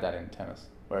definitely had that in tennis,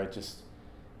 where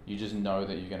you just know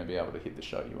that you're going to be able to hit the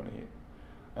shot you want to hit.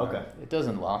 Okay. It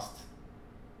doesn't last,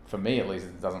 for me at least,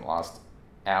 it doesn't last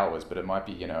hours, but it might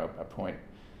be, a point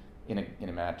in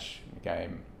a match, in a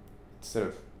game. It's sort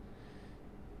of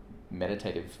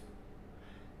meditative.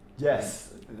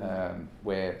 Yes.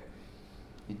 Where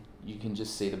you can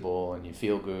just see the ball and you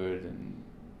feel good, and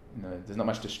there's not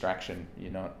much distraction.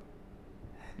 You're not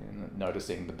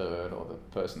noticing the bird or the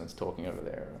person that's talking over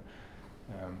there.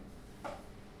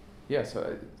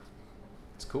 So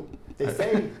it's cool. They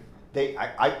say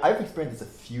I've experienced this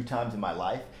a few times in my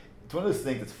life. It's one of those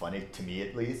things that's funny to me,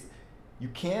 at least. You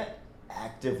can't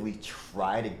actively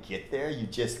try to get there. You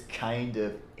just kind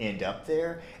of end up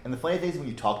there. And the funny thing is, when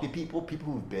you talk to people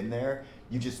who've been there,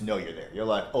 you just know you're there. You're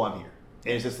like, oh, I'm here.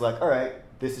 And it's just like, all right,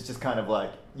 this is just kind of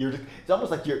like it's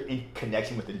almost like you're in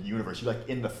connection with the universe. You're like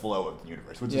in the flow of the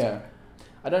universe, which is.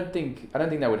 I don't think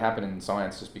that would happen in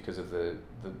science just because of the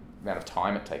amount of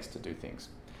time it takes to do things,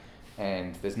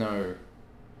 and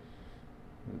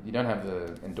you don't have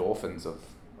the endorphins of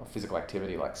physical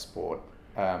activity like sport.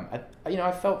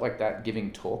 I felt like that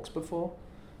giving talks before,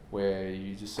 where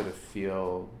you just sort of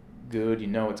feel good.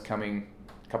 It's coming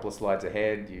a couple of slides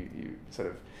ahead. You sort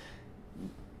of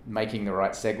making the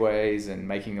right segues and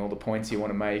making all the points you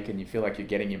want to make, and you feel like you're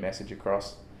getting your message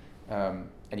across.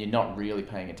 and you're not really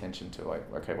paying attention to like,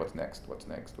 okay, what's next?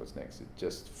 It's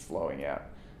just flowing out.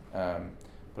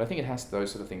 But I think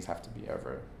those sort of things have to be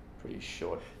over a pretty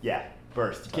short. Yeah,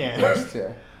 burst. You can't. Burst,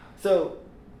 yeah. So,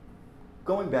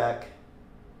 going back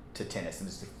to tennis and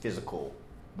just the physical,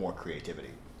 more creativity.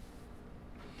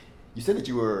 You said that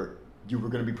you were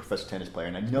going to be a professional tennis player,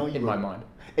 and I know you. In my mind.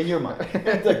 In your mind.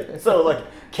 So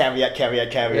caveat.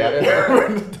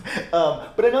 Yeah.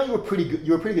 But I know you were pretty good.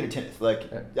 You were pretty good at tennis.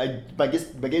 My guess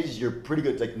is you're a pretty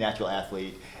good natural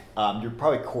athlete. You're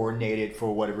probably coordinated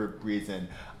for whatever reason.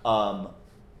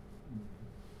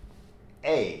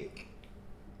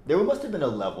 There must have been a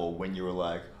level when you were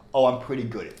like, oh, I'm pretty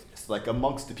good at this. Like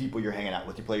amongst the people you're hanging out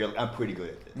with, you're like, I'm pretty good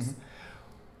at this. Mm-hmm.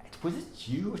 Was it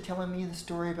you who was telling me the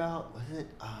story about? Was it?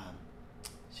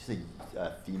 She's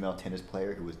a female tennis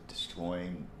player who was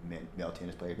destroying male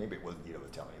tennis players. Maybe it wasn't you that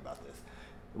was telling me about this.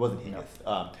 It wasn't he. No.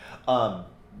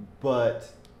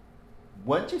 But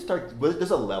once you start,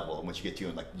 there's a level in which you get to,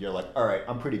 and you're like, all right,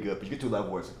 I'm pretty good. But you get to a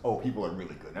level where it's like, oh, people are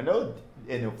really good. And I know,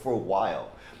 and for a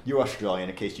while, you're Australian.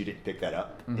 In case you didn't pick that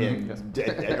up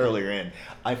earlier in,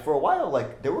 for a while,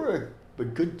 there were a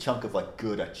good chunk of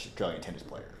good Australian tennis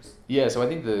players. Yeah. So I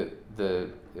think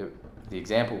the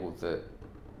example that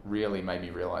really made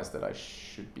me realize that I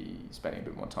should be spending a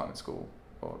bit more time at school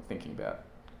or thinking about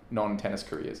non-tennis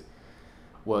careers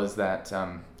was that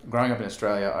growing up in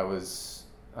Australia,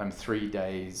 I'm 3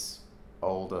 days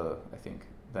older, I think,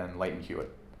 than Leighton Hewitt,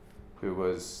 who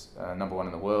was number one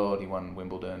in the world. He won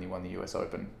Wimbledon, he won the US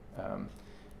Open.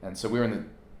 And so we were in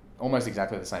almost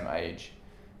exactly the same age.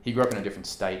 He grew up in a different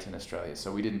state in Australia,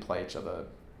 so we didn't play each other.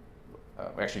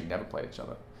 We actually never played each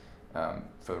other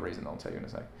for the reason I'll tell you in a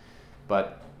sec.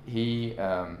 But he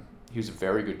was a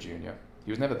very good junior.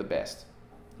 He was never the best.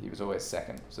 He was always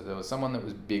second. So there was someone that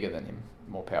was bigger than him,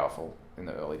 more powerful in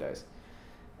the early days.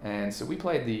 And so we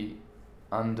played the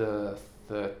under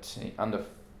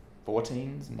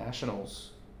 14s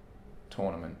nationals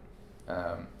tournament,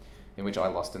 in which I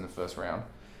lost in the first round.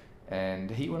 And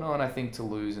he went on, I think, to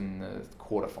lose in the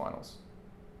quarterfinals.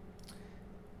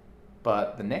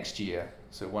 But the next year,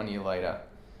 so 1 year later,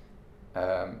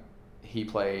 he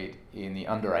played in the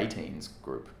under 18s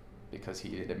group because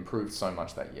he had improved so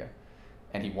much that year,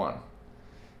 and he won.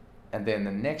 And then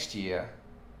the next year,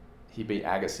 he beat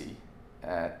Agassi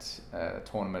at a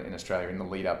tournament in Australia in the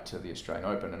lead up to the Australian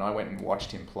Open, and I went and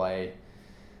watched him play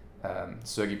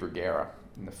Sergi Bruguera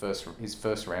in his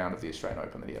first round of the Australian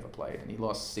Open that he ever played, and he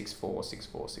lost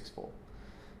 6-4, 6-4,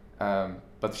 6-4.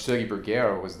 But Sergi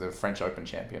Bruguera was the French Open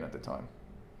champion at the time,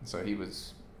 so he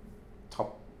was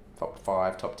top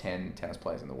 5, top 10 tennis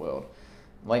players in the world.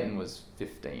 Leighton was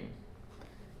 15,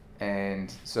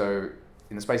 and so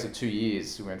in the space of 2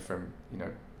 years, we went from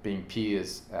being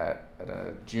peers at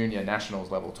a junior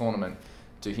nationals level tournament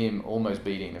to him almost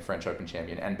beating the French Open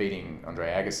champion and beating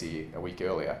Andre Agassi a week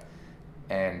earlier,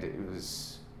 and it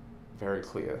was very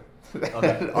clear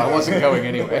that I wasn't going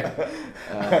anywhere.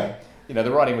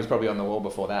 The writing was probably on the wall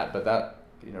before that, but that,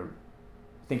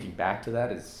 thinking back to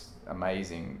that is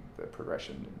amazing, the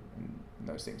progression and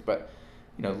those things. But,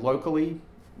 locally,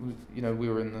 we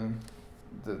were in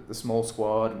the small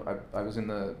squad. I was in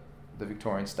the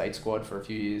Victorian state squad for a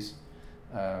few years,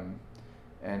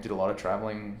 and did a lot of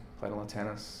traveling, played a lot of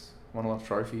tennis, won a lot of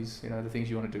trophies, the things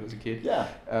you want to do as a kid. Yeah.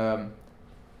 And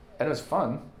it was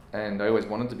fun, and I always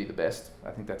wanted to be the best.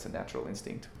 I think that's a natural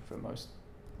instinct for most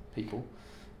people.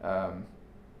 But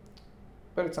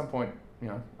at some point,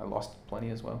 I lost plenty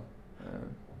as well.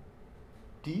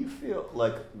 Do you feel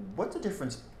what's the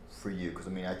difference for you? Because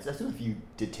I assume if you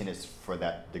did tennis for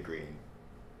that degree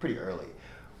pretty early,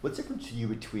 what's the difference to you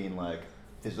between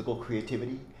physical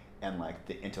creativity and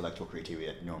the intellectual creativity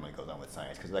that normally goes on with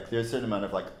science? Because there's a certain amount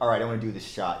of all right, I want to do this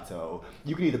shot, so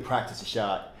you can either practice a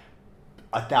shot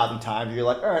 1,000 times, or you're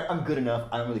all right, I'm good enough,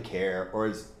 I don't really care, or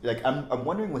is I'm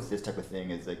wondering with this type of thing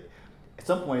is at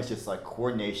some point it's just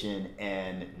coordination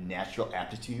and natural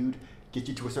aptitude get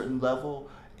you to a certain level,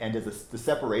 and does the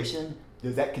separation,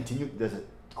 does that continue? Does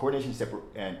coordination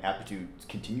and aptitude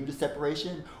continue to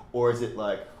separation, or is it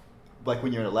like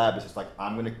when you're in a lab, it's just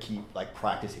I'm gonna keep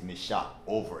practicing this shot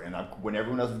over, and when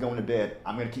everyone else is going to bed,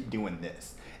 I'm gonna keep doing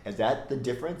this. Is that the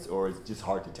difference, or is it just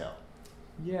hard to tell?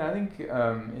 Yeah, I think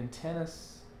in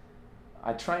tennis,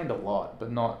 I trained a lot,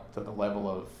 but not to the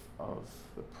level of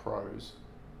the pros,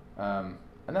 and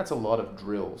that's a lot of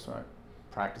drills, right?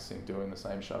 Practicing, doing the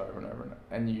same shot over and over,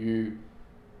 and you,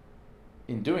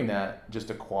 in doing that, just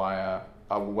acquire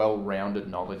a well-rounded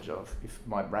knowledge of if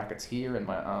my racket's here and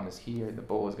my arm is here, the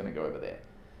ball is going to go over there,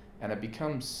 and it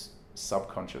becomes a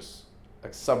subconscious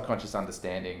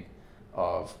understanding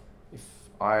of if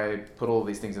I put all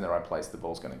these things in the right place, the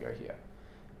ball's going to go here.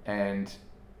 And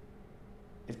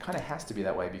it kind of has to be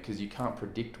that way because you can't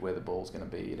predict where the ball's going to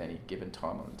be at any given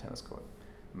time on the tennis court.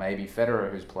 Maybe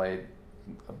Federer, who's played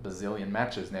a bazillion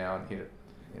matches now and hit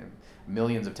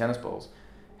millions of tennis balls,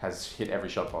 has hit every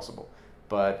shot possible.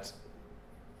 But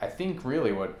I think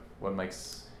really what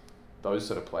makes those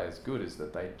sort of players good is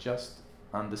that they just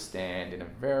understand in a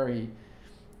very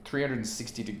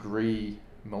 360-degree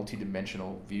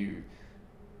multi-dimensional view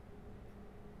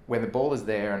when the ball is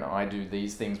there and I do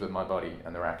these things with my body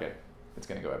and the racket, it's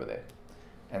going to go over there.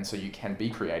 And so you can be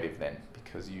creative then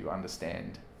because you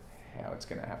understand how it's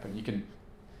going to happen. You can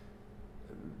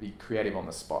be creative on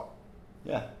the spot.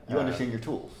 Yeah, you understand your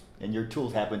tools, and your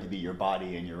tools happen to be your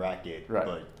body and your racket. Right.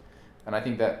 But and I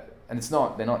think that, and it's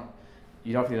not, they're not,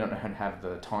 you definitely don't have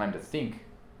the time to think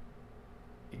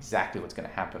exactly what's going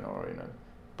to happen, or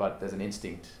but there's an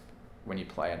instinct when you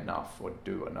play enough or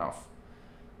do enough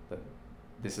that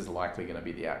this is likely going to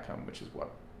be the outcome, which is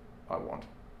what I want.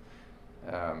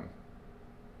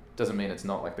 Doesn't mean it's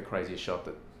not like the craziest shot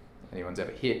that anyone's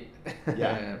ever hit.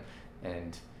 Yeah.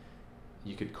 And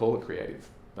you could call it creative,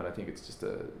 but I think it's just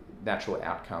a natural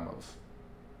outcome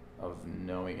of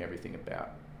knowing everything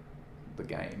about the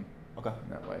game. Okay. In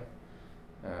that way.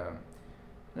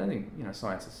 And I think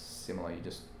science is similar. You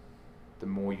just, the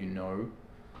more you know,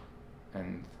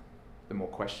 and the more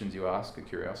questions you ask, a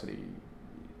curiosity,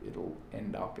 it'll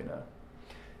end up in a.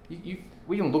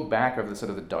 We can look back over the sort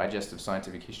of the digest of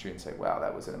scientific history and say, wow,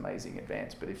 that was an amazing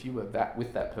advance. But if you were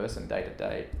with that person day to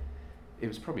day, it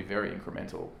was probably very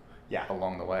incremental. Yeah.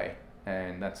 Along the way.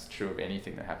 And that's true of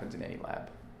anything that happens in any lab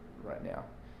right now.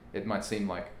 It might seem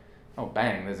like, oh,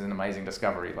 bang, there's an amazing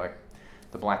discovery. Like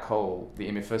the black hole, the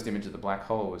first image of the black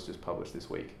hole was just published this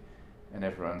week. And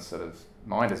everyone's sort of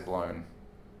mind is blown.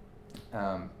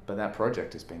 But that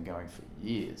project has been going for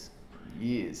years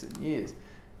and years.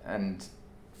 And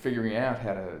figuring out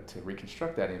how to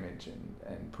reconstruct that image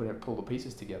and pull the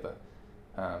pieces together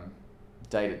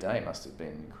day to day must have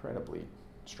been incredibly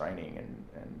straining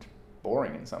and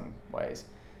boring in some ways.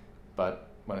 But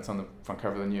when it's on the front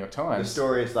cover of the New York Times, the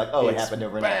story is like, oh, it happened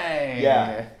overnight. Bang!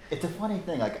 Yeah. It's a funny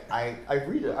thing. Like I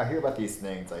hear about these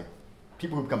things, like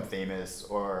people who become famous,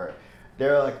 or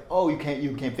they're like, oh, you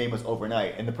became famous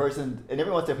overnight. And every once in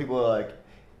a while people are like,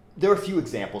 there are a few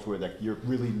examples where like you're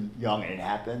really young and it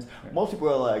happens. Yeah. Most people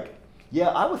are like, yeah,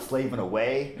 I was slaving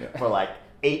away for like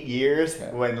 8 years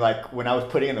when I was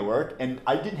putting in the work, and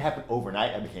I didn't happen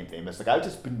overnight. I became famous. Like I've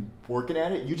just been working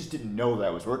at it. You just didn't know that I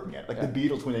was working at it. Like the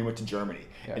Beatles when they went to Germany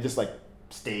and just like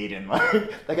stayed in like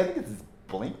I think it's this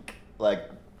Blink, like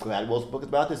Gladwell's book is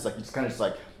about this. Like you just kind of just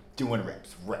like doing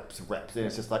reps, and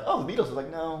it's just like, oh, the Beatles was like,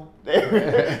 no,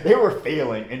 they were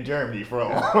failing in Germany for a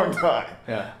long time.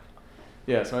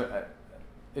 Yeah. So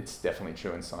it's definitely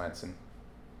true in science, and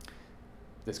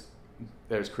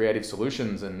there's creative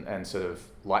solutions and sort of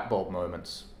light bulb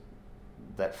moments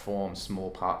that form small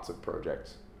parts of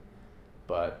projects.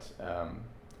 But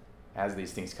as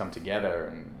these things come together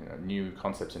and new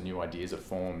concepts and new ideas are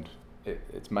formed,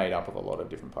 it's made up of a lot of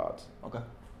different parts. Okay.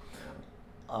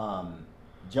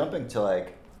 Jumping to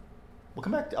like, we'll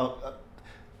come back to,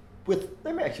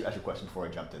 let me ask you a question before I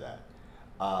jump to that.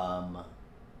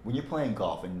 When you're playing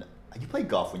golf, and you played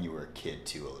golf when you were a kid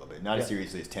too, a little bit, not as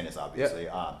seriously as tennis, obviously.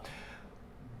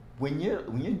 When you're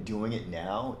doing it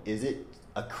now, is it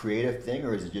a creative thing,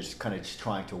 or is it just kind of just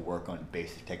trying to work on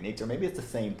basic techniques, or maybe it's the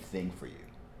same thing for you?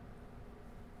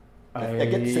 I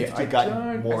get the sense that you've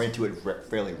gotten more into it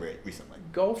fairly recently.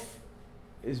 Golf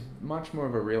is much more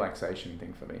of a relaxation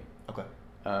thing for me. Okay.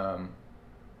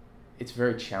 It's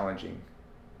very challenging.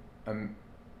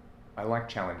 I like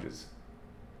challenges,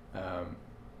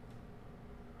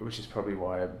 which is probably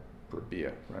why I brew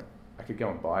beer, right? I could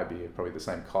go and buy beer, probably the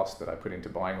same cost that I put into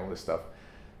buying all this stuff.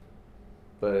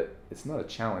 But it's not a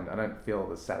challenge. I don't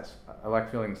feel I like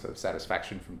feeling sort of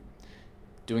satisfaction from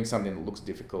doing something that looks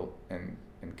difficult and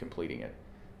completing it.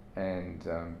 And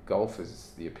golf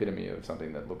is the epitome of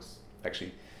something that looks,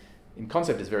 actually, in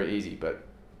concept is very easy, but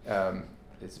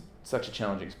it's such a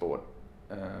challenging sport.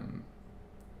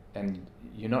 And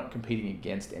you're not competing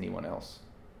against anyone else.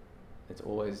 It's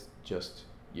always just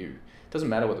you. It doesn't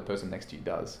matter what the person next to you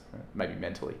does, maybe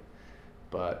mentally,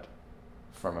 but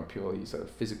from a purely sort of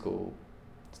physical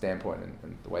standpoint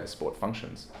and the way the sport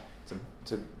functions,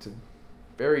 it's a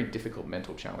very difficult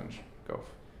mental challenge, golf,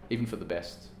 even for the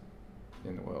best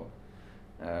in the world.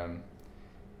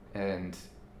 And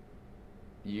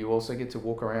you also get to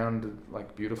walk around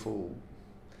like beautiful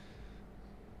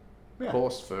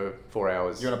course for 4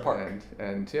 hours. You're in a park.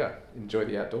 And enjoy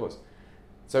the outdoors.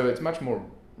 So it's much more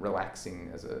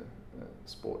relaxing as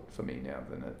sport for me now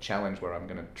than a challenge where I'm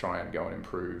going to try and go and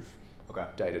improve Okay.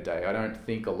 day to day. I don't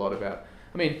think a lot about.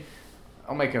 I mean,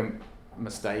 I'll make a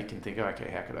mistake and think, oh,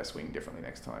 okay, how could I swing differently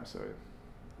next time? So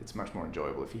it's much more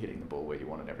enjoyable if you're hitting the ball where you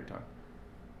want it every time.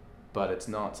 But it's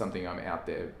not something I'm out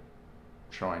there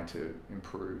trying to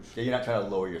improve. Yeah, you're not trying to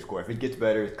lower your score. If it gets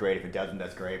better, it's great. If it doesn't,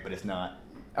 that's great. But it's not.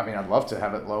 I mean, I'd love to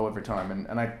have it low every time,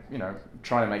 and I,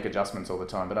 try to make adjustments all the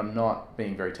time, but I'm not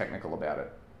being very technical about it,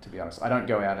 to be honest. I don't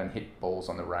go out and hit balls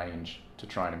on the range to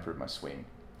try and improve my swing.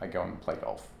 I go and play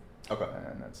golf. Okay.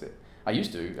 And that's it. I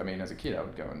used to. I mean, as a kid, I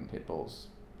would go and hit balls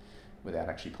without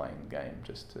actually playing the game,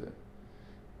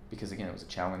 because again, it was a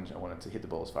challenge. I wanted to hit the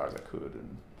ball as far as I could,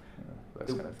 and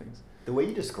those kind of things. The way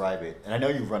you describe it, and I know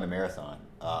you've run a marathon,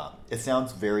 it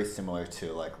sounds very similar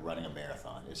to like running a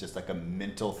marathon. It's just like a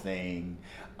mental thing.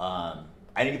 I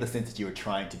didn't get the sense that you were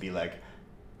trying to be like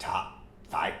top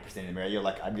 5% in the marathon. You're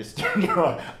like, I'm just,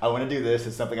 I want to do this.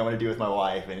 It's something I want to do with my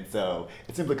wife, and so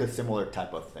it seems like a similar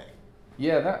type of thing.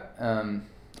 Yeah, that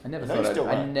I never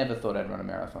thought I'd run a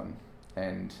marathon,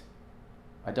 and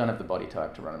I don't have the body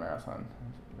type to run a marathon.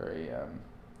 Very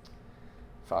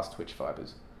fast twitch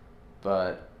fibers,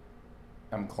 but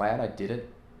I'm glad I did it.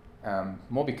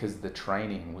 More because the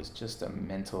training was just a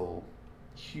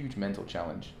huge mental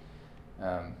challenge.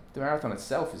 The marathon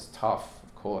itself is tough,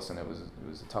 of course, and it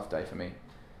was a tough day for me.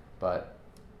 But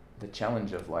the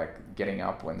challenge of like getting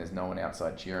up when there's no one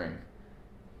outside cheering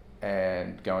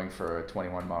and going for a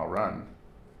 21-mile run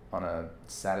on a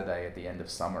Saturday at the end of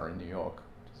summer in New York,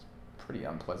 which is pretty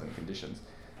unpleasant conditions,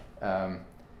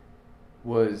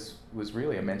 was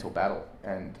really a mental battle,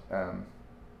 and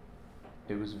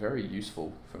it was very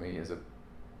useful for me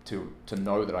to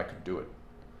know that I could do it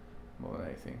more than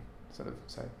anything. Sort of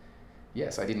say,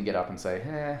 yes, I didn't get up and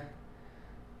say,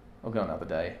 I'll go another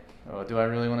day, or do I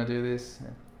really want to do this?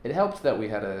 It helped that we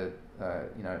had a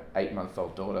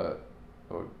 8-month-old daughter,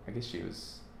 or I guess she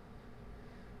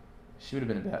would have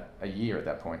been about a year at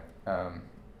that point.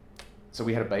 So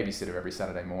we had a babysitter every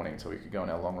Saturday morning, so we could go on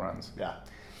our long runs. Yeah.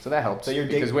 So that helped. So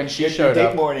because when she showed your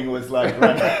up, date morning was like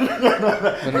when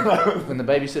the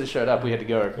babysitter showed up, we had to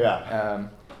go. Yeah.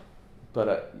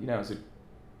 But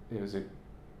it was a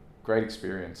great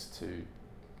experience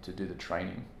to do the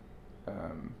training.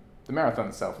 The marathon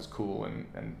itself was cool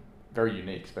and very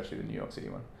unique, especially the New York City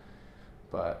one.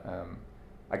 But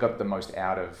I got the most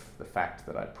out of the fact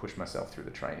that I pushed myself through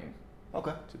the training.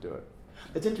 Okay. To do it.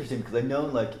 It's interesting because I know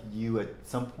like you at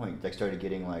some point like started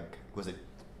getting like, was it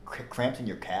cramps in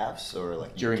your calves or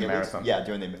like during the marathon? Yeah,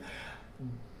 during the.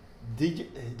 Do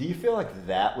you feel like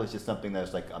that was just something that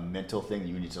was like a mental thing that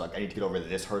you need to like, I need to get over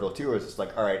this hurdle too, or is it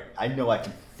like, all right, I know I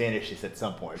can finish this at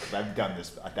some point because I've done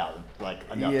this enough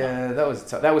Yeah, time.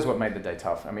 that was what made the day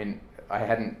tough. I mean, I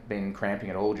hadn't been cramping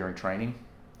at all during training,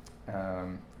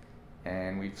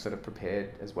 and we've sort of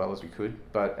prepared as well as we could.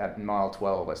 But at mile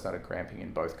 12, I started cramping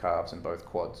in both calves and both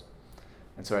quads,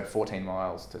 and so I had 14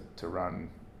 miles to run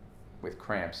with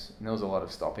cramps, and there was a lot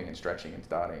of stopping and stretching and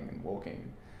starting and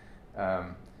walking.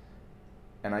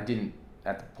 And I didn't,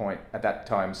 at that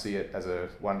time, see it as a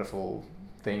wonderful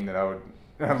thing that I would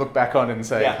look back on and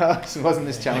say, wasn't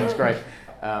this challenge great?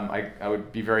 I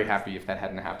would be very happy if that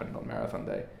hadn't happened on marathon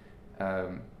day.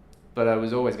 But I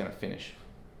was always going to finish.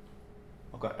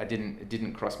 Okay. It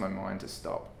didn't cross my mind to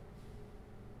stop.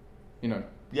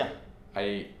 Yeah.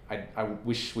 I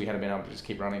wish we had been able to just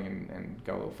keep running and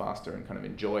go a little faster and kind of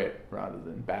enjoy it rather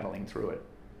than battling through it.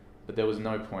 But there was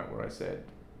no point where I said,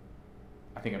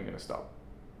 I think I'm going to stop.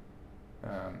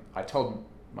 I told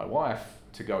my wife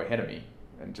to go ahead of me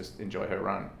and just enjoy her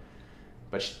run,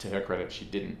 but to her credit, she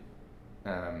didn't,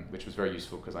 which was very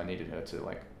useful because I needed her to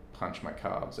like punch my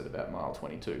calves at about mile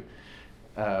 22,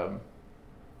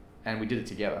 and we did it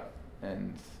together,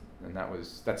 and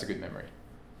that's a good memory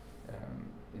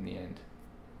in the end.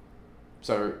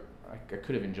 So I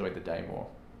could have enjoyed the day more,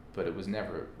 but there was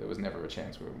never a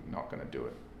chance we were not going to do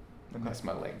it. Unless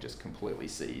my leg just completely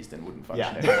seized and wouldn't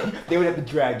function anymore. They would have to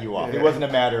drag you off. Yeah. It wasn't a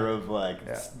matter of like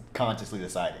consciously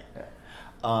deciding. Yeah.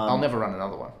 I'll never run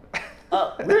another one.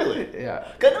 Really?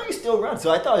 Yeah. Because I know you still run, so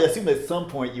I assumed at some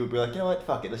point you would be like, you know what,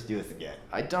 fuck it, let's do this again.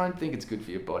 I don't think it's good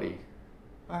for your body,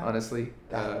 honestly.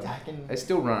 I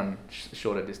still run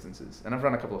shorter distances, and I've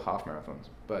run a couple of half marathons,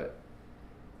 but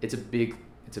it's a big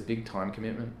time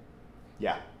commitment.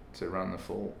 Yeah. To run the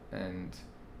full, and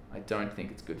I don't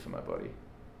think it's good for my body.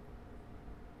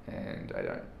 And I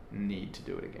don't need to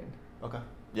do it again. Okay.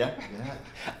 Yeah.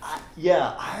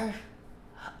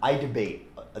 I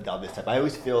debate about this type. I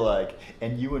always feel like,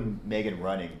 and you and Megan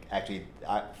running actually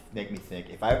make me think,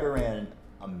 if I ever ran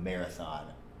a marathon,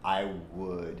 I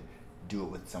would do it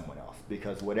with someone else,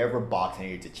 because whatever box I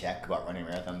need to check about running a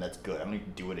marathon, that's good. I don't need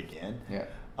to do it again. Yeah.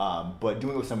 But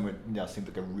doing it with someone seems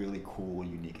like a really cool,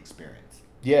 unique experience.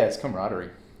 Yeah, it's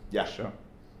camaraderie. Yeah, sure.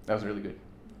 That was really good.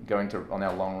 Going on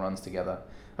our long runs together.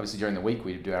 Obviously, during the week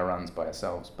we'd do our runs by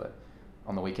ourselves, but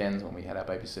on the weekends when we had our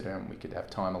babysitter and we could have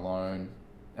time alone,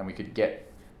 and we could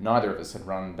neither of us had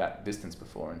run that distance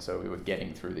before, and so we were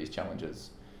getting through these challenges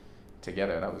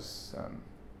together. That was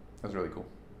really cool.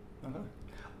 Okay.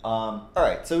 All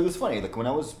right. So it was funny. Like when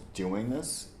I was doing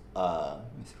this, let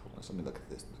me see. Hold on. Let me look at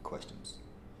the questions.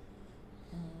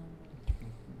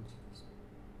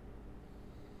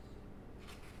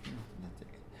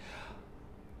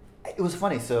 It was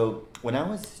funny. So when I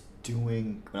was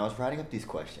writing up these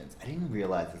questions, I didn't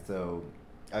realize that. So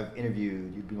I've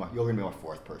interviewed. You're gonna be my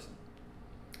fourth person,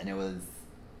 and it was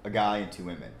a guy and two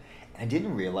women. And I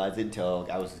didn't realize it until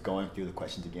I was going through the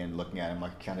questions again, looking at them,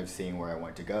 like kind of seeing where I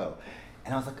wanted to go.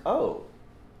 And I was like, oh,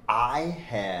 I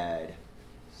had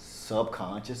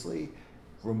subconsciously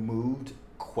removed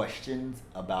questions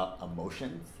about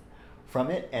emotions from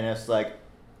it. And it's like,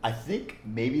 I think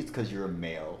maybe it's because you're a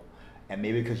male and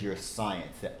maybe because you're a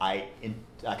science that I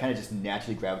kind of just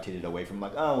naturally gravitated away from,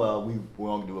 like, oh, well, we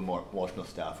won't do more emotional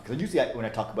stuff. Because usually when I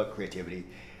talk about creativity,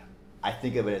 I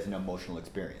think of it as an emotional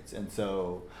experience. And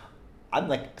so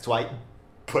so I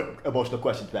put emotional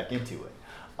questions back into it.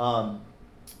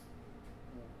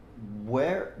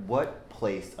 What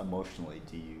place emotionally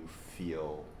do you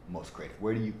feel most creative?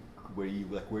 Where do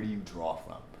you draw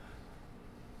from?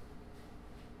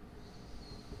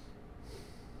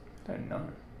 I don't know.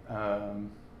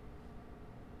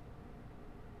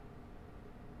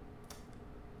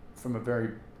 From a very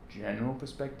general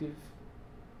perspective,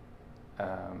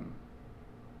 I'm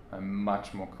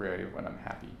much more creative when I'm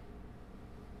happy,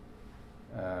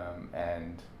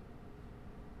 and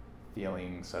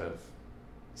feeling sort of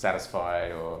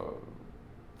satisfied or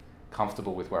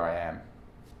comfortable with where I am.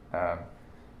 I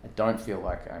don't feel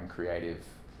like I'm creative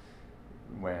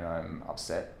when I'm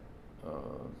upset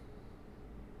or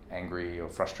angry or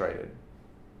frustrated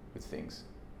with things.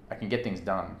 I can get things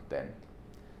done then,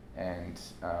 and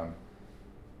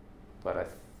but I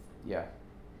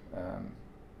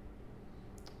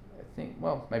think,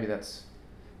 well, maybe that's,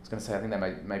 I was going to say, I think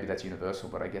that maybe that's universal,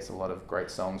 but I guess a lot of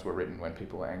great songs were written when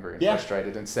people are angry and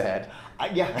frustrated and sad.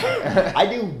 I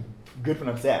do good when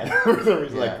I'm sad for some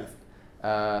reason like this.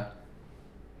 I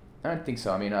don't think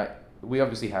so. I mean, we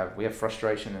obviously have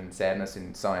frustration and sadness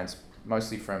in science,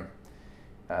 mostly from,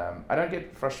 I don't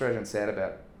get frustrated and sad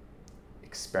about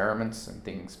experiments and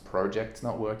things, projects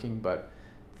not working, but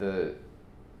the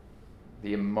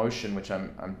emotion which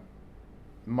I'm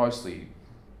mostly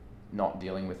not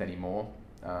dealing with anymore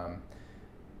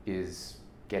is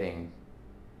getting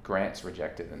grants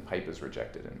rejected and papers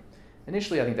rejected. And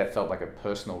initially I think that felt like a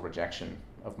personal rejection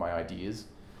of my ideas,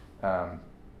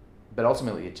 but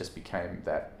ultimately it just became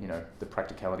that, the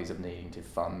practicalities of needing to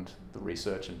fund the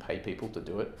research and pay people to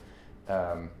do it,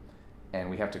 and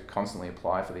we have to constantly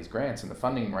apply for these grants, and the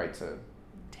funding rates are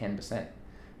 10%, and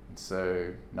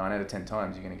so 9 out of 10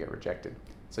 times you're going to get rejected.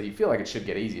 So you feel like it should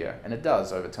get easier, and it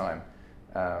does over time.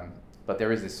 But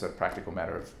there is this sort of practical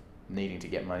matter of needing to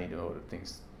get money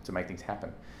to make things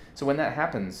happen. So when that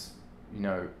happens,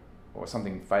 or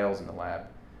something fails in the lab,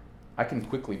 I can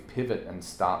quickly pivot and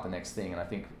start the next thing. And I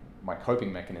think my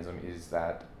coping mechanism is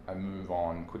that I move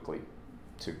on quickly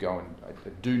to go and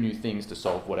do new things to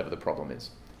solve whatever the problem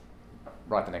is.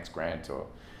 Write the next grant or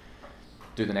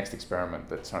do the next experiment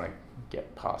that's trying to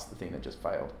get past the thing that just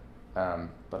failed.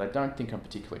 But I don't think I'm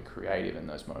particularly creative in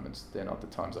those moments. They're not the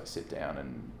times I sit down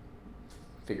and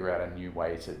figure out a new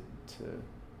way to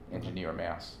engineer a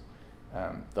mouse.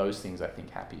 Those things I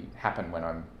think happen when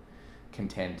I'm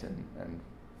content and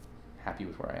happy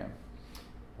with where I am.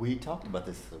 We talked about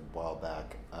this a while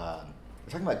back. We're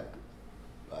talking about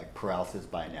like paralysis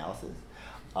by analysis,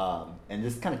 and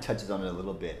this kind of touches on it a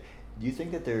little bit. Do you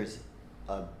think that there's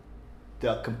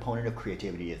the component of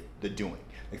creativity is the doing?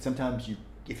 Like sometimes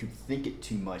if you think it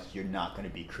too much, you're not going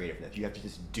to be creative enough. You have to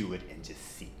just do it and just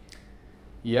see.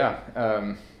 Yeah,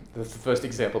 the first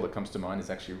example that comes to mind is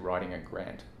actually writing a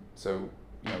grant. So,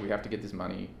 we have to get this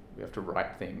money, we have to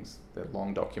write things, they're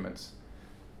long documents.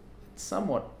 It's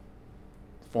somewhat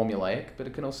formulaic, but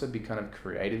it can also be kind of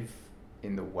creative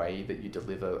in the way that you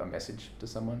deliver a message to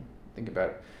someone. Think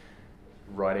about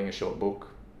writing a short book.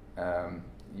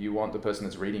 You want the person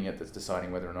that's reading it, that's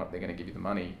deciding whether or not they're going to give you the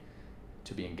money,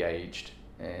 to be engaged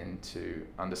and to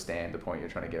understand the point you're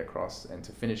trying to get across and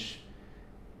to finish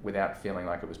without feeling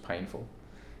like it was painful.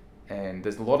 And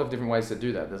there's a lot of different ways to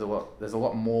do that. There's a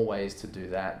lot more ways to do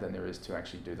that than there is to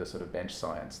actually do the sort of bench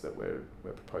science that we're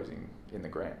proposing in the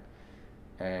grant.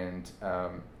 And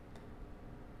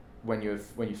when you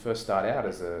first start out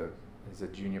as a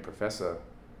junior professor,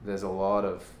 there's a lot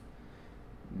of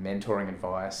mentoring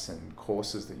advice and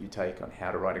courses that you take on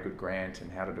how to write a good grant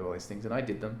and how to do all these things, and I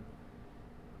did them.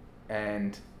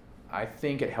 And I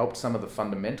think it helped some of the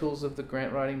fundamentals of the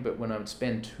grant writing, but when I would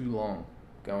spend too long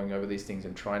going over these things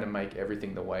and trying to make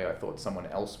everything the way I thought someone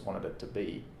else wanted it to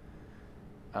be,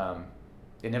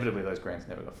 inevitably those grants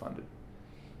never got funded.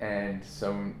 And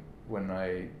so when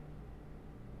I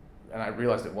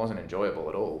realized it wasn't enjoyable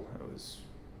at all. It was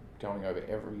going over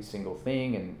every single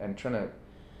thing and trying to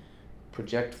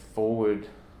project forward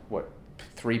what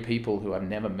 3 people who I've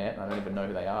never met, and I don't even know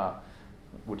who they are,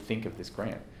 would think of this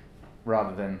grant,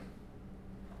 rather than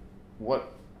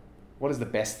what is the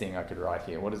best thing I could write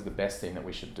here? What is the best thing that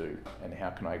we should do? And how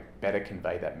can I better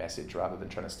convey that message rather than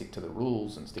trying to stick to the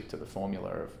rules and stick to the formula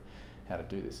of how to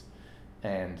do this?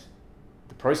 And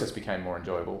the process became more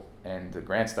enjoyable and the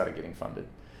grant started getting funded.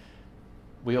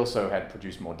 We also had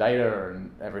produced more data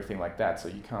and everything like that, so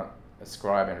you can't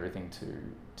ascribe everything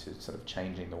to sort of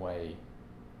changing the way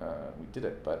we did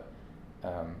it. But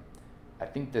I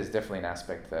think there's definitely an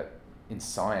aspect that in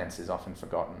science is often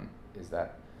forgotten, is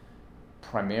that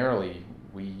primarily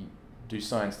we do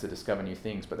science to discover new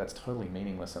things, but that's totally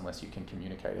meaningless unless you can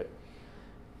communicate it.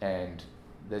 And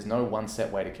there's no one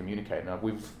set way to communicate. Now,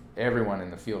 everyone in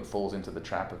the field falls into the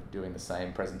trap of doing the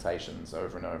same presentations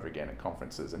over and over again at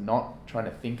conferences and not trying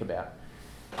to think about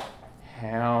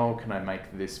how can I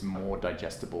make this more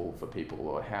digestible for people,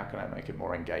 or how can I make it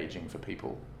more engaging for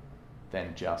people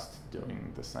than just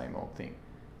doing the same old thing.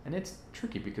 And it's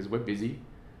tricky because we're busy.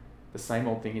 The same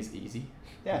old thing is easy.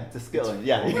 Yeah, it's a skill.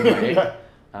 Yeah.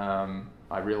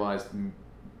 I realized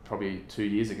probably 2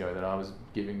 years ago that I was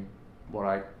giving what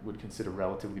I would consider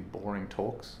relatively boring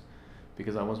talks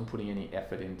because I wasn't putting any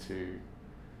effort into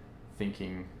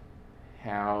thinking,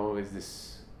 how is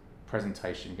this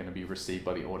presentation going to be received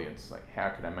by the audience? Like, how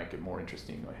can I make it more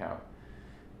interesting, or how?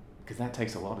 Because that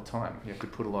takes a lot of time. You have to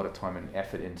put a lot of time and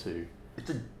effort into. It's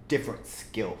a different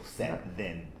skill set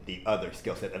than the other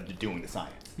skill set of doing the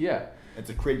science. Yeah. It's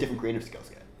a different creative skill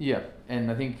set. Yeah,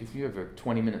 and I think if you have a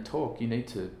 20-minute talk, you need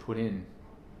to put in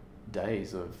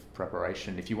days of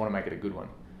preparation if you want to make it a good one.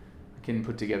 I can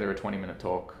put together a 20-minute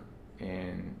talk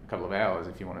in a couple of hours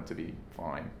if you want it to be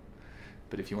fine.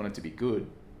 But if you want it to be good,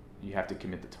 you have to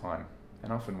commit the time.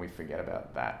 And often we forget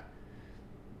about that.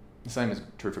 The same is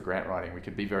true for grant writing. We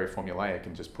could be very formulaic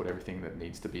and just put everything that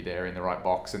needs to be there in the right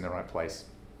box in the right place.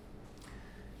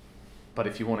 But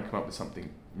if you want to come up with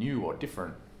something new or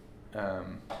different,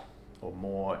 or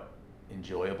more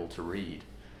enjoyable to read,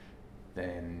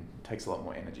 then it takes a lot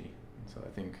more energy. So I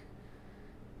think,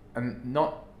 and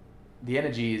not, the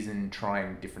energy is in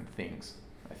trying different things,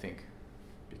 I think,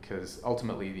 because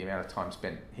ultimately the amount of time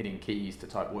spent hitting keys to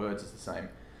type words is the same.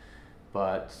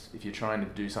 But if you're trying to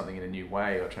do something in a new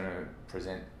way or trying to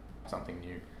present something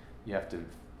new, you have to,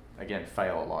 again,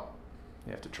 fail a lot.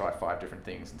 You have to try 5 different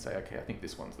things and say, okay, I think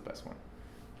this one's the best one,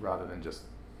 rather than just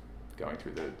going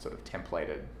through the sort of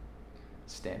templated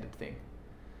standard thing.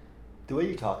 The way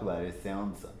you talk about it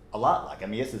sounds a lot like, I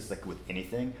mean, it's just like with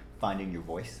anything, finding your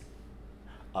voice.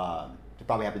 It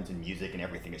probably happens in music and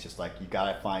everything. It's just like, you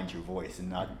gotta find your voice and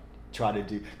not try to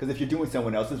do, because if you're doing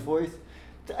someone else's voice,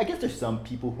 I guess there's some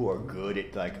people who are good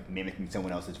at like mimicking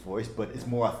someone else's voice, but it's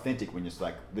more authentic when you're just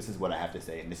like, this is what I have to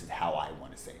say and this is how I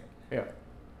want to say it. Yeah.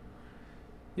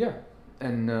 Yeah,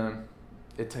 and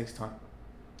it takes time.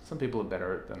 Some people are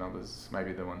better at it than others.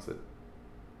 Maybe the ones that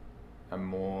are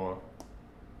more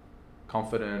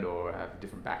confident or have a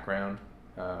different background.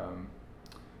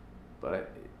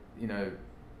 But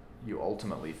you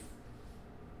ultimately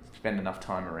spend enough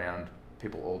time around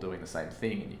people all doing the same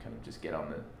thing, and you kind of just get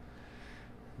on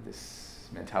this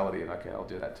mentality of, okay, I'll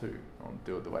do that too. I'll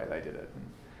do it the way they did it.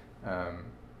 And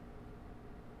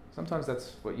sometimes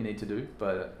that's what you need to do,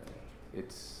 but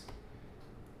it's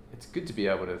good to be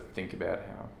able to think about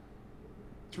how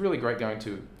it's really great going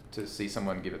to see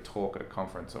someone give a talk at a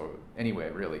conference or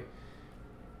anywhere really,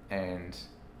 and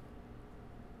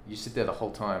you sit there the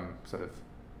whole time sort of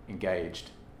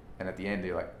engaged, and at the end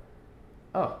you're like,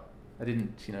 oh, I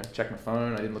didn't check my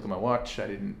phone, I didn't look at my watch, I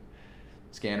didn't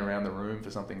scan around the room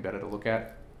for something better to look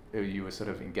at. You were sort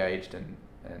of engaged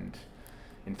and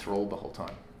enthralled the whole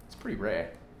time. It's pretty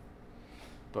rare,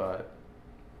 but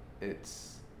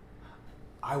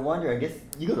I wonder, I guess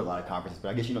you go to a lot of conferences, but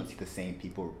I guess you don't see the same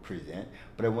people present.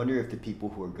 But I wonder if the people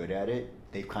who are good at it,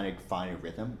 they kind of find a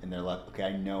rhythm and they're like, okay,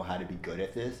 I know how to be good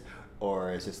at this.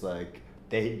 Or it's just like,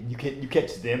 you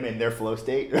catch them in their flow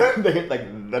state. They hit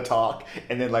like the talk,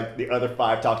 and then like the other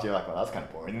 5 talks, you're like, well, that's kind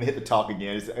of boring. And they hit the talk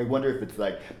again. I wonder if it's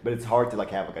like, but it's hard to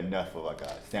like have like enough of like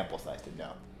a sample size to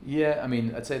know. Yeah, I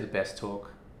mean, I'd say the best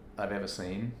talk I've ever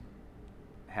seen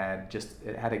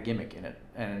it had a gimmick in it,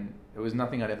 and it was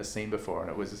nothing I'd ever seen before,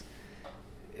 and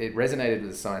it resonated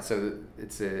with the science. So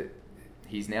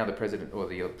he's now the president, or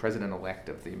the president-elect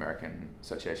of the American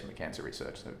Association for Cancer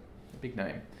Research, so a big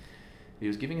name. He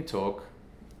was giving a talk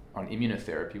on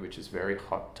immunotherapy, which is a very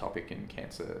hot topic in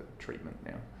cancer treatment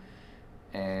now,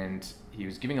 and he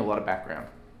was giving a lot of background.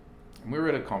 And we were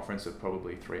at a conference of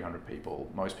probably 300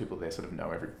 people. Most people there sort of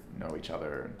know each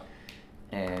other,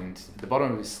 and at the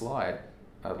bottom of his slide,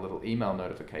 a little email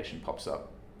notification pops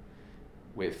up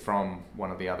from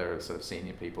one of the other sort of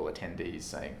senior people, attendees,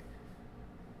 saying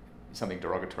something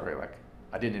derogatory like,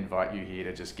 I didn't invite you here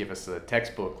to just give us a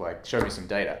textbook, like show me some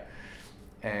data.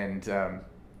 And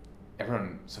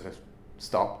everyone sort of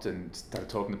stopped and started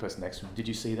talking to the person next to him. Did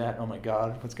you see that? Oh my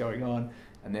God, what's going on?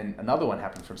 And then another one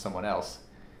happened from someone else.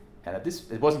 And it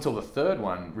wasn't until the third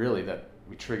one really that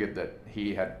we triggered that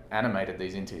he had animated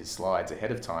these into his slides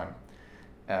ahead of time.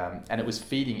 And it was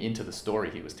feeding into the story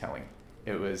he was telling.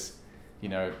 It was,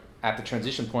 at the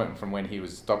transition point from when he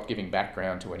was stopped giving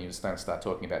background to when he was starting to start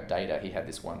talking about data, he had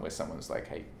this one where someone was like,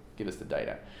 hey, give us the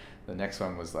data. The next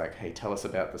one was like, hey, tell us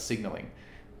about the signaling.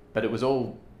 But it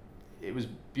was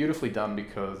beautifully done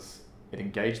because it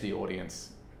engaged the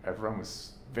audience. Everyone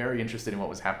was very interested in what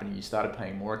was happening. You started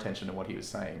paying more attention to what he was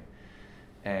saying.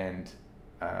 And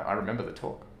I remember the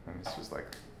talk, and this was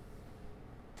like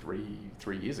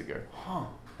three years ago.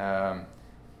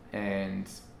 And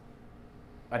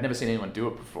I'd never seen anyone do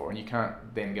it before, and you can't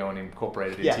then go and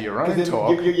incorporate it into your own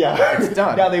talk. It's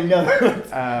done. Now they've known.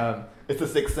 It's a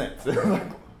sixth sense.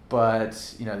 But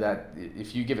that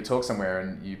if you give a talk somewhere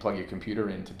and you plug your computer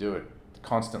in to do it,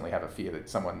 constantly have a fear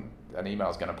that an email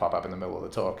is going to pop up in the middle of the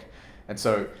talk, and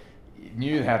so he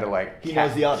knew how to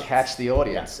catch the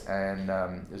audience, and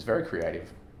it was very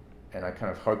creative. And I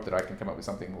kind of hope that I can come up with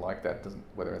something like that.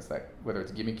 Whether it's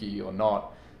gimmicky or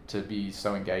not, to be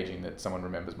so engaging that someone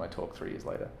remembers my talk 3 years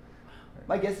later.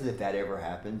 My guess is if that ever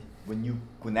happened,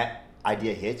 when that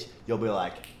idea hits, you'll be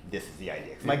like, this is the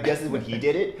idea. My guess is when he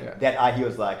did it, that idea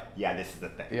was like, yeah, this is the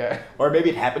thing. Yeah. Or maybe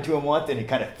it happened to him once and it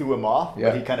kind of threw him off,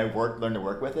 but he kind of learned to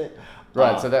work with it.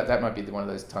 Right, so that might be one of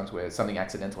those times where something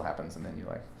accidental happens and then you're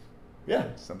like,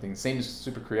 yeah, something seems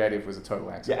super creative was a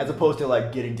total accident. Yeah, as opposed to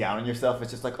like getting down on yourself,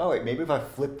 it's just like, oh wait, maybe if I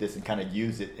flip this and kind of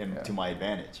use it to my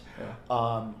advantage.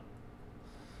 Yeah.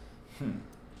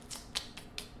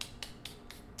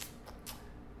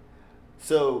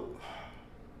 So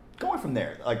going from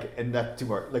there, and that's too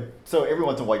much. So every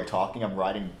once in a while you're talking, I'm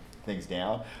writing things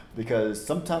down because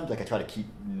sometimes I try to keep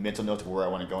mental notes of where I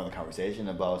want to go in the conversation.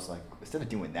 And I was like, instead of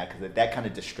doing that, because that kind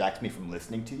of distracts me from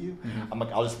listening to you, I'm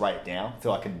like, I'll just write it down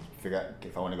so I can figure out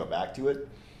if I want to go back to it.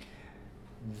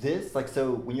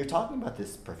 So when you're talking about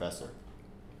this professor,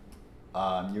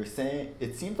 you're saying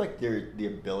it seems like the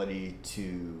ability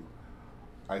to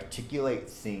articulate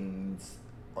things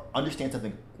or understand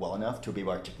something well enough to be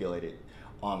able to articulate it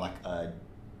on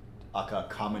a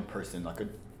common person,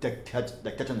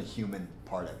 touch on the human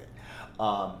part of it.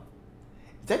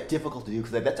 Is that difficult to do?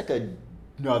 Because that's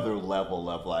another level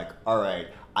of all right,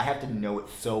 I have to know it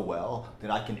so well that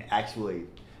I can actually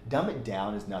dumb it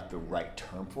down is not the right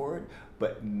term for it,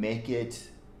 but make it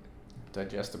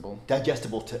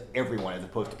digestible to everyone as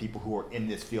opposed to people who are in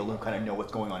this field who kind of know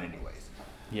what's going on anyways.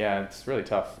 Yeah, it's really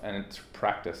tough, and it's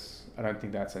practice. I don't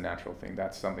think that's a natural thing.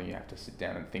 That's something you have to sit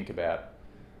down and think about.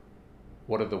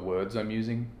 What are the words I'm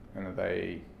using, and are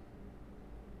they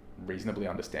reasonably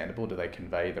understandable? Do they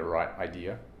convey the right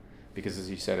idea? Because as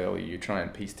you said earlier, you try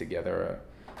and piece together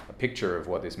a picture of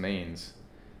what this means,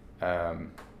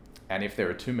 and if there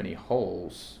are too many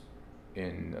holes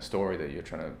in a story that you're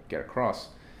trying to get across,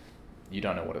 you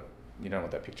don't know what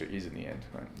that picture is in the end,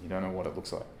 right? You don't know what it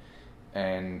looks like.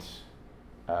 And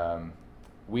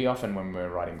we often, when we're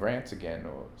writing grants again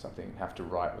or something, have to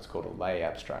write what's called a lay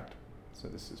abstract. So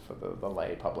this is for the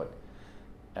lay public,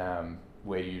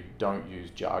 where you don't use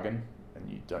jargon and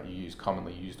you use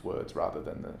commonly used words rather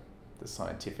than the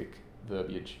scientific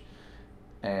verbiage.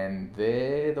 And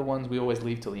they're the ones we always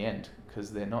leave till the end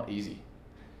because they're not easy.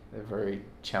 They're very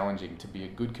challenging. To be a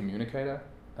good communicator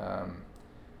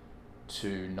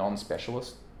to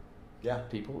non-specialist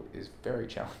people is very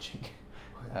challenging.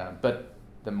 But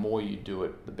the more you do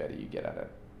it, the better you get at it.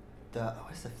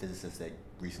 What's the physicist that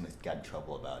recently got in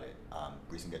trouble about it?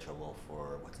 Recently got in trouble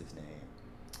for, what's his name?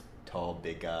 Tall,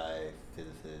 big guy,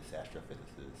 physicist,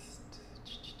 astrophysicist.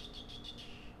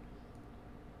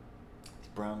 He's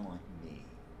brown like me.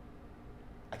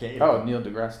 I can't. Oh, Neil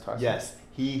deGrasse Tyson. Yes,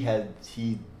 he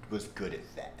was good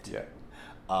at that. Yeah.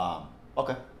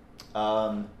 Okay.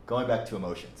 Going back to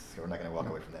emotions, so we're not going to walk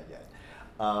away from that yet.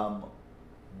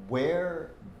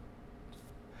 Where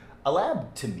a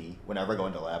lab to me, whenever I go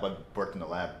into a lab, I've worked in a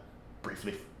lab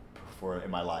briefly before in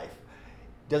my life,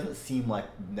 doesn't seem like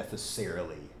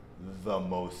necessarily the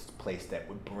most place that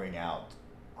would bring out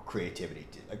creativity.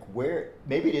 Like where,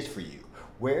 maybe it is for you.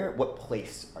 What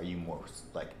place are you most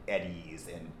like at ease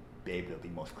and be able to be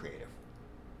most creative?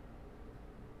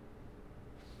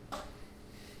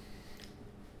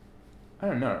 I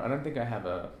don't know. I don't think I have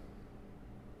a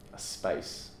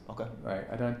space. Okay.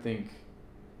 Like I don't think.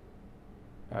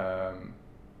 I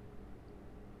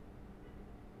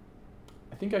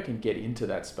think I can get into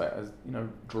that space. You know,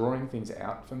 drawing things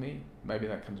out for me. Maybe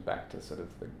that comes back to sort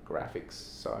of the graphics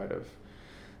side of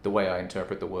the way I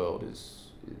interpret the world is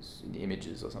in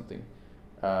images or something.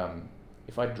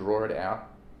 If I draw it out,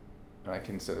 I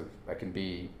can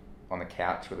be on the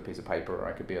couch with a piece of paper, or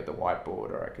I could be at the whiteboard,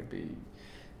 or I could be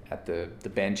at the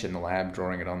bench in the lab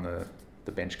drawing it on the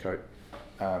bench coat.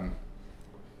 I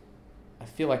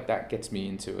feel like that gets me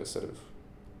into a sort of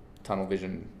tunnel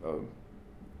vision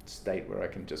state where I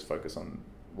can just focus on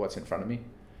what's in front of me.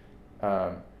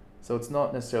 So it's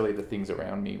not necessarily the things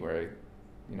around me where,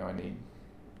 I need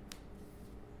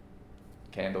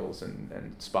candles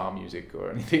and spa music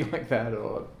or anything like that,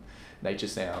 or nature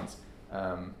sounds.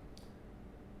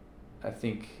 I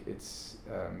think it's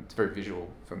very visual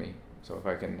for me. So if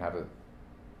I can have a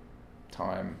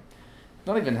time,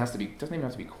 doesn't even have to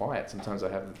be quiet. Sometimes I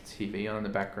have the TV on in the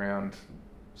background,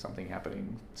 something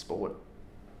happening, sport.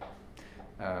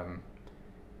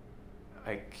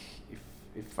 Like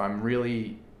if I'm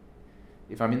in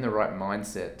the right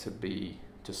mindset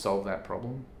to solve that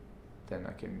problem, then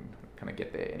I can kind of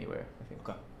get there anywhere, I think.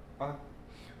 Okay.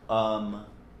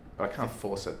 But I can't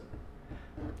force it.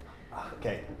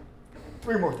 Okay.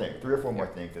 Three or four more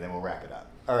things, and then we'll wrap it up.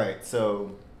 All right.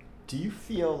 So, do you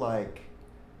feel like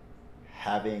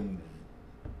having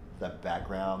the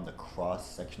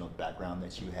cross-sectional background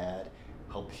that you had,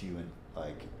 helps you in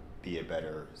be a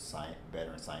better in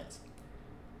science?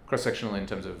 Cross-sectional in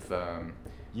terms of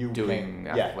doing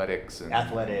athletics and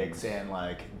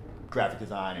graphic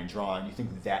design and drawing. You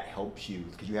think that helps you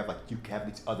because you have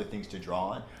these other things to draw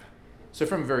on? So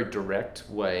from a very direct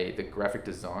way, the graphic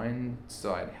design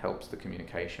side helps the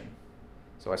communication.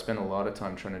 So I spend a lot of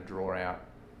time trying to draw out,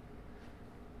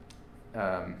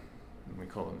 we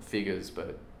call them figures,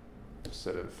 but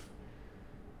sort of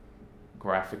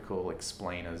graphical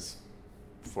explainers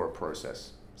for a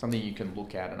process. Something you can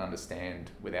look at and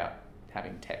understand without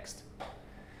having text.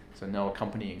 So no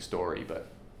accompanying story,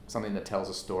 but something that tells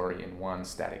a story in one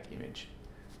static image.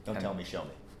 Don't tell me, show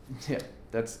me. Yeah,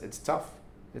 it's tough.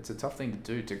 It's a tough thing to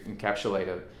do, to encapsulate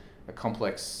a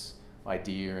complex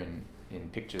idea in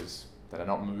pictures that are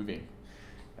not moving.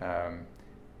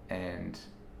 And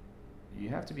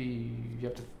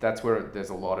that's where there's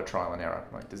a lot of trial and error.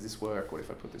 Like, does this work? What if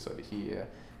I put this over here?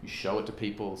 You show it to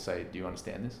people, say, do you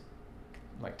understand this?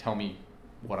 Like, tell me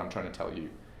what I'm trying to tell you.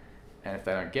 And if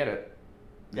they don't get it,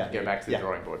 go back to the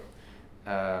drawing board.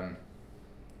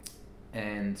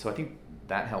 And so I think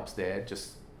that helps there.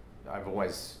 I've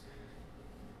always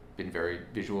been very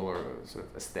visual or sort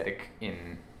of aesthetic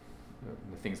in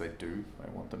the things I do. I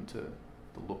want them to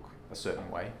look a certain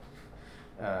way.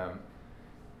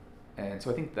 And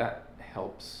so I think that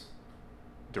helps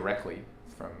directly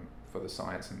for the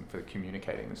science and for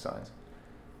communicating the science.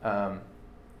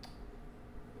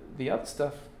 The other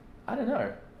stuff, I don't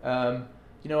know. I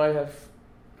have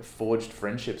forged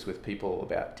friendships with people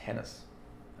about tennis.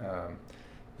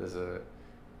 There's a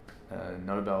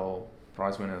Nobel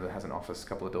Prize winner that has an office a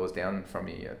couple of doors down from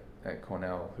me at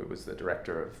Cornell, who was the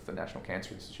director of the National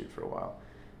Cancer Institute for a while.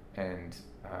 And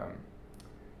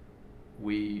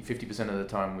 50% of the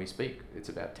time we speak, it's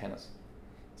about tennis.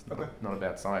 It's not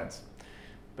about science.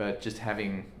 But just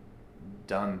having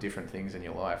done different things in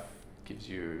your life gives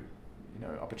you,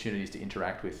 opportunities to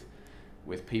interact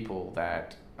with people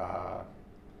that are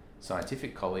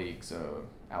scientific colleagues or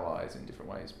allies in different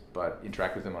ways, but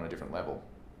interact with them on a different level,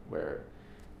 where,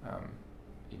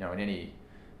 in any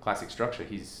classic structure,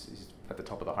 he's at the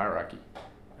top of the hierarchy.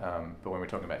 But when we're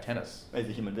talking about tennis, as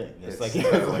a human being, it's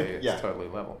it's totally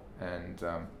level, and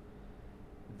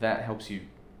that helps you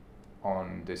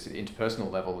on this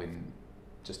interpersonal level in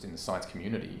the science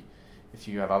community. If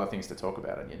you have other things to talk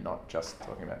about and you're not just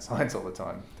talking about science all the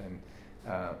time, then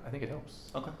I think it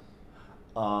helps. Okay.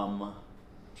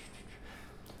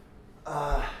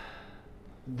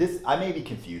 I may be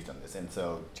confused on this, and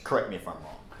so correct me if I'm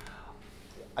wrong.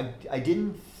 I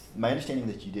didn't. My understanding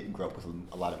that you didn't grow up with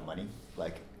a lot of money.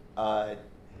 Like,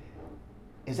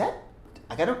 is that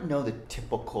like I don't know the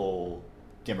typical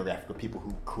demographic of people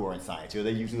who are in science. Are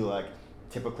they usually like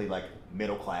typically like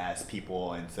middle class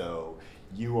people, and so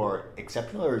you are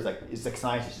exceptional, or is like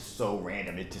science is just so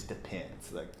random? It just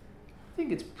depends. Like, I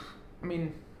think it's. I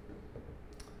mean,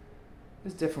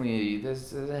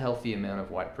 there's a healthy amount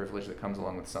of white privilege that comes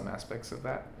along with some aspects of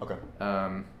that. Okay.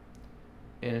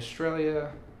 In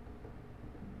Australia,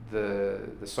 the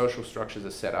social structures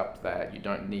are set up that you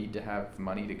don't need to have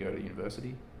money to go to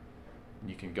university.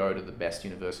 You can go to the best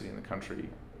university in the country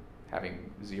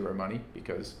having zero money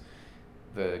because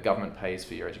the government pays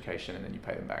for your education and then you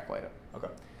pay them back later. Okay.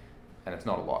 And it's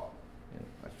not a lot. You know,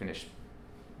 I finished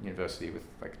university with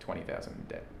like 20,000 in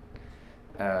debt.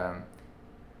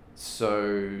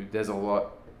 So there's a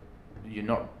lot. You're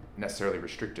not necessarily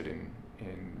restricted in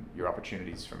your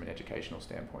opportunities from an educational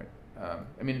standpoint.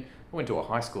 I mean, I went to a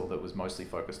high school that was mostly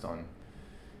focused on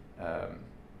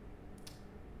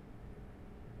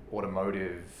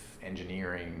automotive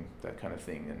engineering, that kind of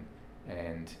thing,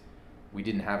 and we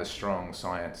didn't have a strong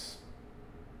science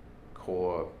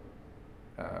core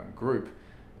group,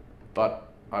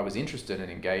 but I was interested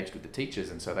and engaged with the teachers,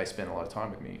 and so they spent a lot of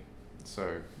time with me. So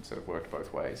it sort of worked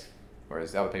both ways.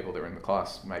 Whereas the other people that were in the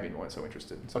class maybe weren't so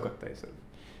interested, so they sort of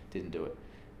didn't do it.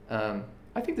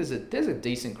 I think there's a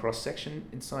decent cross section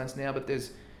in science now, but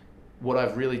there's what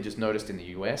I've really just noticed in the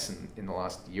US and in the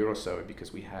last year or so,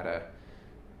 because we had a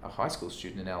high school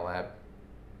student in our lab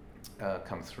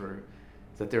come through,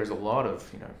 that there's a lot of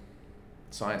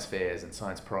science fairs and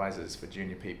science prizes for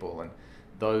junior people, and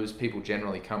those people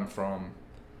generally come from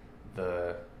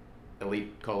the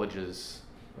elite colleges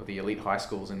or the elite high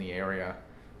schools in the area.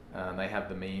 They have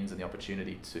the means and the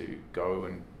opportunity to go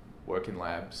and work in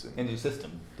labs. In the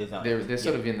system, they're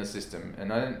sort of in the system,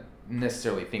 and I don't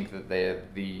necessarily think that they're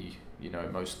the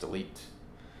most elite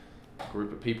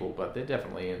group of people, but they're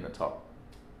definitely in the top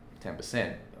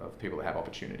 10% of people that have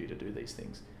opportunity to do these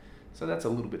things. So that's a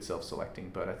little bit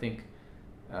self-selecting, but I think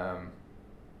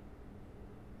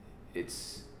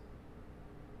it's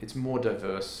more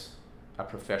diverse a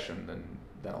profession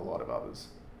than a lot of others.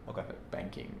 Okay. Like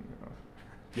banking,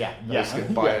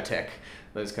 biotech,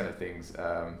 those kind of things.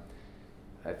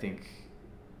 I think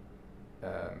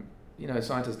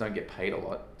scientists don't get paid a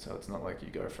lot, so it's not like you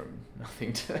go from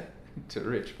nothing to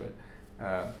rich. But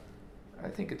I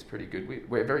think it's pretty good.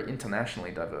 We're very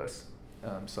internationally diverse.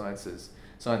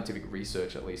 Scientific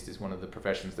research, at least, is one of the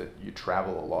professions that you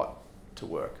travel a lot to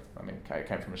work. I mean, I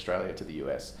came from Australia to the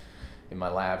US. In my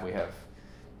lab, we have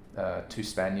 2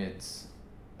 Spaniards,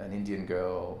 an Indian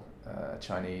girl, a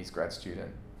Chinese grad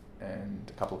student,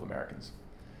 and a couple of Americans.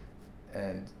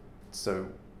 And so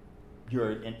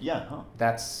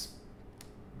that's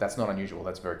not unusual.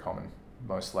 That's very common.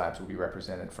 Most labs will be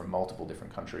represented from multiple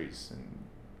different countries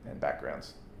and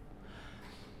backgrounds.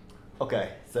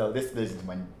 Okay, so this is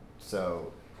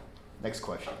next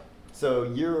question. So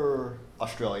you're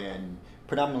Australian,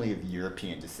 predominantly of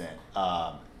European descent,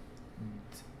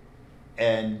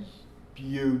 and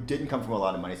you didn't come from a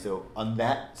lot of money. So on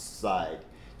that side,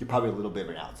 you're probably a little bit of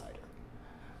an outsider.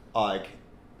 Like,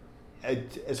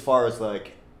 as far as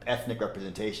like ethnic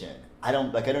representation, I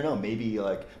don't know. Maybe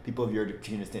like people of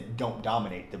European descent don't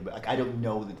dominate I don't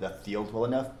know the field well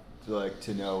enough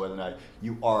to know whether or not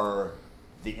you are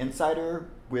the insider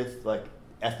with like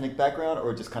ethnic background,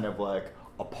 or just kind of like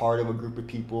a part of a group of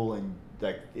people, and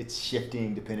like it's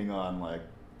shifting depending on like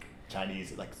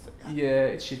Chinese like.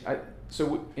 Yeah,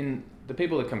 so in the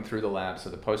people that come through the lab, so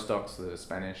the postdocs, the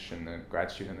Spanish, and the grad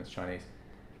student that's Chinese,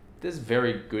 there's a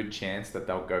very good chance that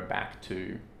they'll go back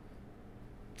to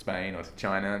Spain or to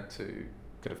China to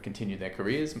kind of continue their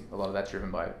careers. A lot of that's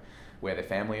driven by where their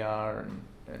family are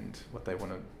and what they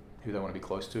want to, who they want to be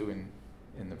close to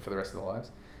for the rest of their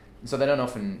lives. And so they don't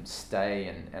often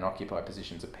stay and occupy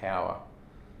positions of power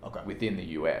within the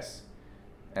US.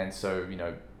 And so,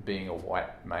 being a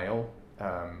white male,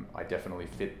 I definitely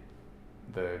fit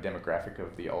the demographic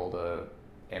of the older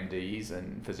MDs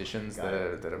and physicians that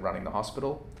are running the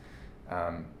hospital.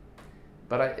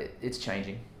 But it's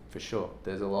changing for sure.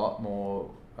 There's a lot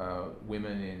more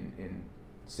women in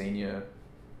senior,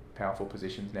 powerful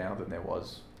positions now than there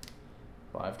was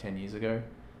 5-10 years ago,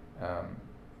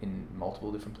 in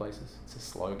multiple different places. It's a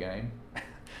slow game,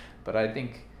 but I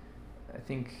think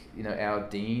our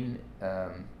dean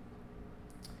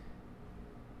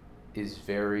is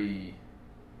very,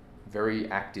 very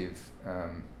active,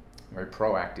 very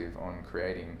proactive on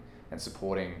creating and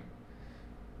supporting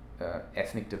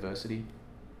ethnic diversity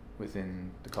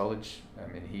within the college. I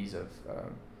mean, he's of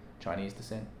Chinese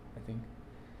descent, I think,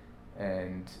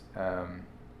 And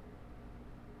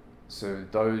so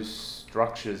those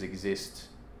structures exist.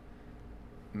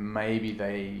 Maybe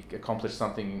they accomplish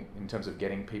something in terms of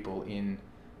getting people in.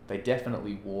 They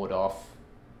definitely ward off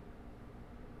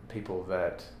people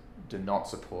that do not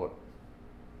support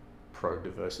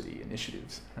pro-diversity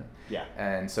initiatives. Yeah.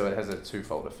 And so it has a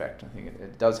twofold effect. I think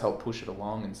it does help push it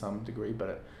along in some degree, but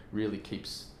it really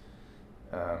keeps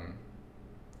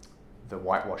the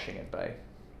whitewashing at bay.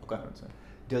 Okay.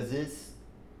 Does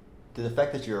the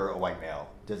fact that you're a white male,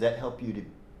 does that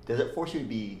force you to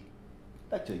be,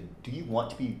 actually, do you want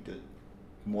to be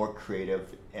more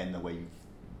creative in the way you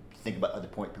think about other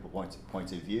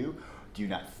points of view? Do you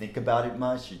not think about it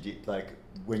much? There's a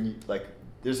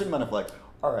certain amount of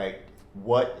all right,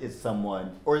 what does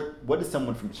someone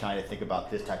from China think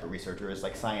about this type of research? Or is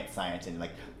science, and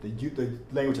the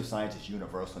language of science is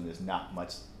universal, and there's not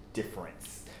much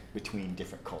difference between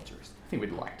different cultures. I think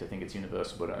we'd like to think it's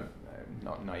universal, but I'm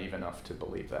not naive enough to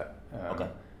believe that. Okay.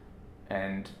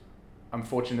 And I'm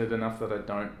fortunate enough that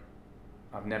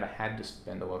I've never had to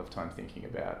spend a lot of time thinking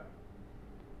about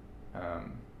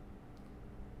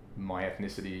my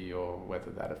ethnicity or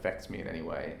whether that affects me in any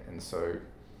way. And so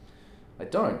I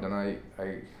don't, and I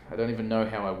don't even know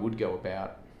how I would go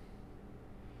about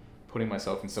putting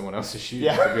myself in someone else's shoes,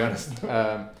 to be honest.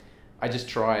 I just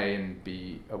try and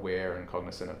be aware and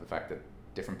cognizant of the fact that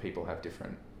different people have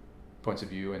different points of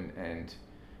view and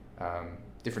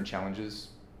different challenges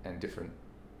and different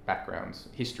backgrounds,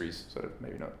 histories, sort of,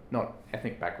 maybe not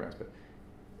ethnic backgrounds, but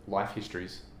life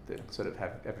histories that sort of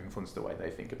have influenced the way they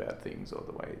think about things or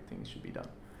the way things should be done.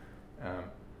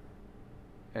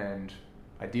 And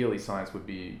ideally science would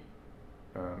be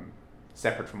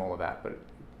separate from all of that, but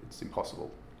it's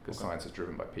impossible because science is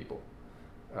driven by people.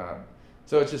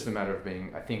 So it's just a matter of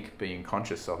being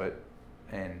conscious of it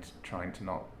and trying to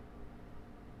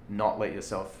not let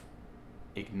yourself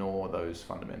ignore those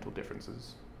fundamental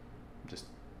differences. Just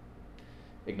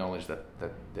acknowledge that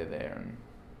they're there and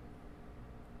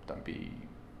don't be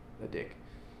a dick.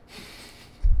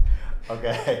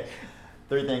 Okay,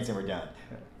 3 things and we're done.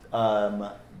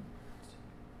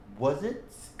 Was it,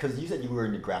 because you said you were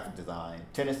into graphic design,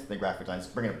 tennis and graphic design,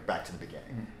 just bringing it back to the beginning.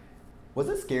 Mm-hmm. Was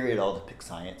it scary at all to pick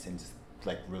science and just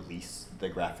release the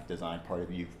graphic design part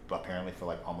of you apparently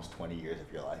for almost 20 years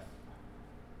of your life?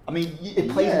 I mean, it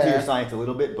plays into your science a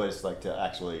little bit, but it's to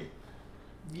actually...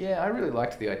 Yeah, I really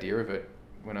liked the idea of it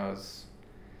when I was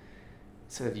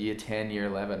sort of year 10, year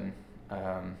 11.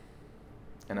 And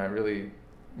I really,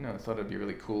 thought it'd be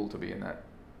really cool to be in that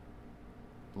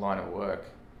line of work.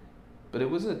 But it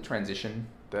was a transition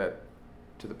to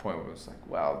the point where it was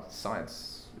wow,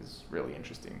 science is really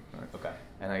interesting. Right? Okay.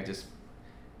 And I just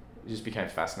became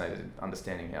fascinated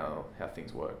understanding how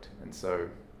things worked. And so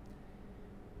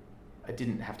I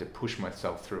didn't have to push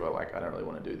myself through I don't really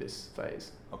want to do this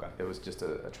phase. Okay. It was just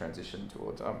a transition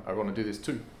towards, I want to do this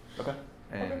too. Okay.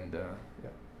 And,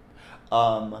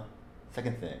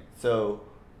 second thing. So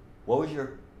what was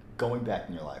going back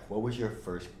in your life, what was your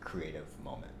first creative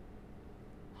moment?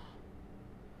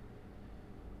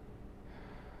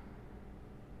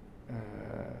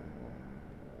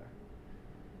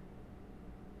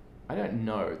 I don't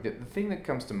know. The thing that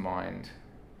comes to mind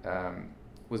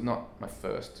was not my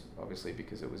first, obviously,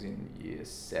 because it was in year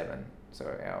 7, so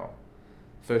our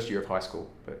first year of high school,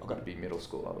 but it would be middle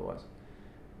school otherwise.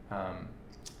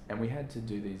 And we had to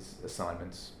do these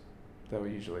assignments. They were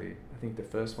usually, I think the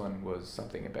first one was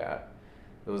something about,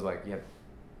 it was the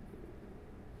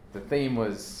theme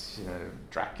was,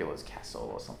 Dracula's castle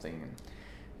or something, and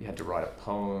you had to write a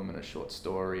poem and a short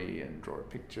story and draw a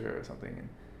picture or something.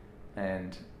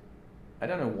 And I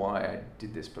don't know why I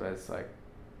did this, but I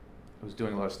was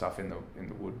doing a lot of stuff in the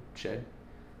wood shed.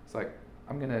 It's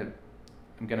I'm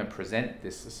gonna present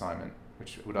this assignment,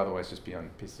 which would otherwise just be on a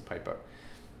piece of paper,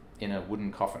 in a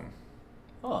wooden coffin.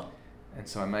 Oh. And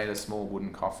so I made a small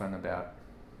wooden coffin about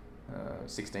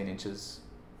 16 inches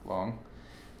long,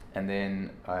 and then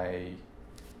I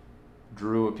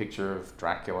drew a picture of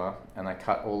Dracula, and I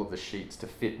cut all of the sheets to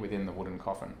fit within the wooden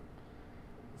coffin,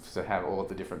 to have all of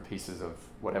the different pieces of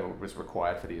whatever was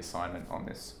required for the assignment on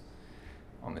this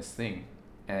thing.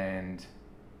 And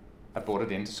I brought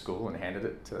it into school and handed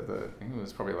it to it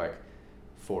was probably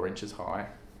 4 inches high,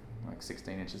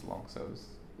 16 inches long, so it was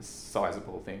a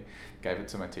sizable thing. Gave it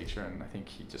to my teacher, and I think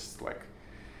he just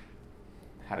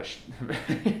had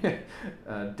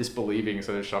a disbelieving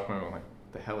sort of shock moment,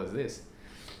 the hell is this?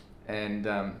 And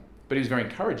but he was very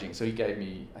encouraging, so he gave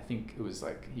me, I think it was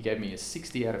he gave me a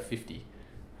 60 out of 50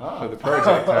 for the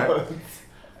project. Right?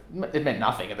 It meant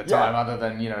nothing at the time other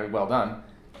than, well done.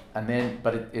 And then,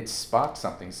 but it sparked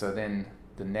something. So then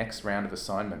the next round of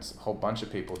assignments, a whole bunch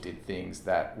of people did things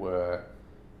that were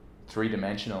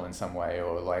three-dimensional in some way,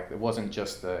 or like it wasn't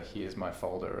just the here's my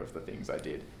folder of the things I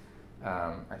did.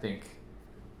 I think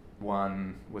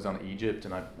one was on Egypt,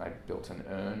 and I built an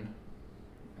urn,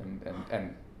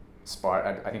 and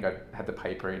I think I had the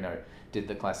paper, did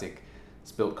the classic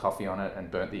spilled coffee on it and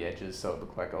burnt the edges so it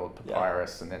looked like old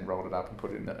papyrus, and then rolled it up and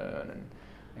put it in the urn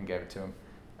and gave it to him.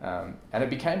 And it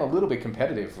became a little bit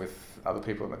competitive with other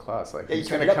people in the class. Like, who's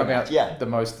going to come out the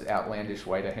most outlandish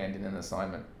way to hand in an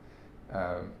assignment?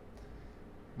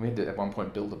 We had to, at one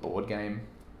point, build a board game.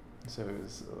 So it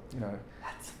was,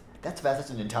 That's fast. That's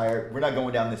an entire. We're not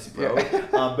going down this road,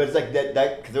 but it's like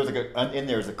that because there was in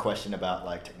there was a question about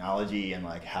like technology and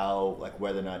like how like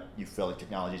whether or not you feel like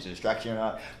technology is a distraction or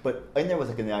not. But in there was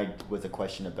a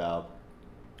question about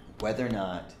whether or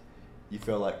not you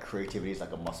feel like creativity is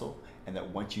like a muscle, and that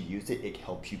once you use it, it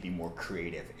helps you be more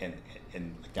creative and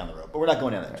like down the road. But we're not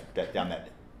going down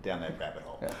that rabbit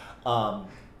hole. Yeah.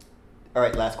 All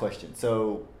right, last question.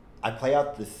 So I play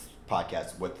out this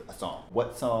podcast with a song.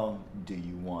 What song do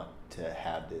you want to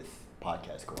have this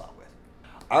podcast go out with?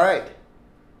 All right,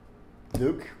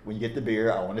 Luke, when you get the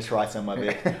beer, I want to try some of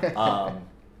it.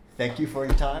 Thank you for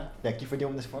your time. Thank you for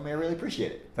doing this for me. I really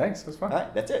appreciate it. Thanks, it was fun. All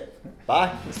right, that's it.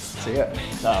 Bye. See ya.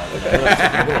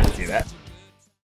 No, see that.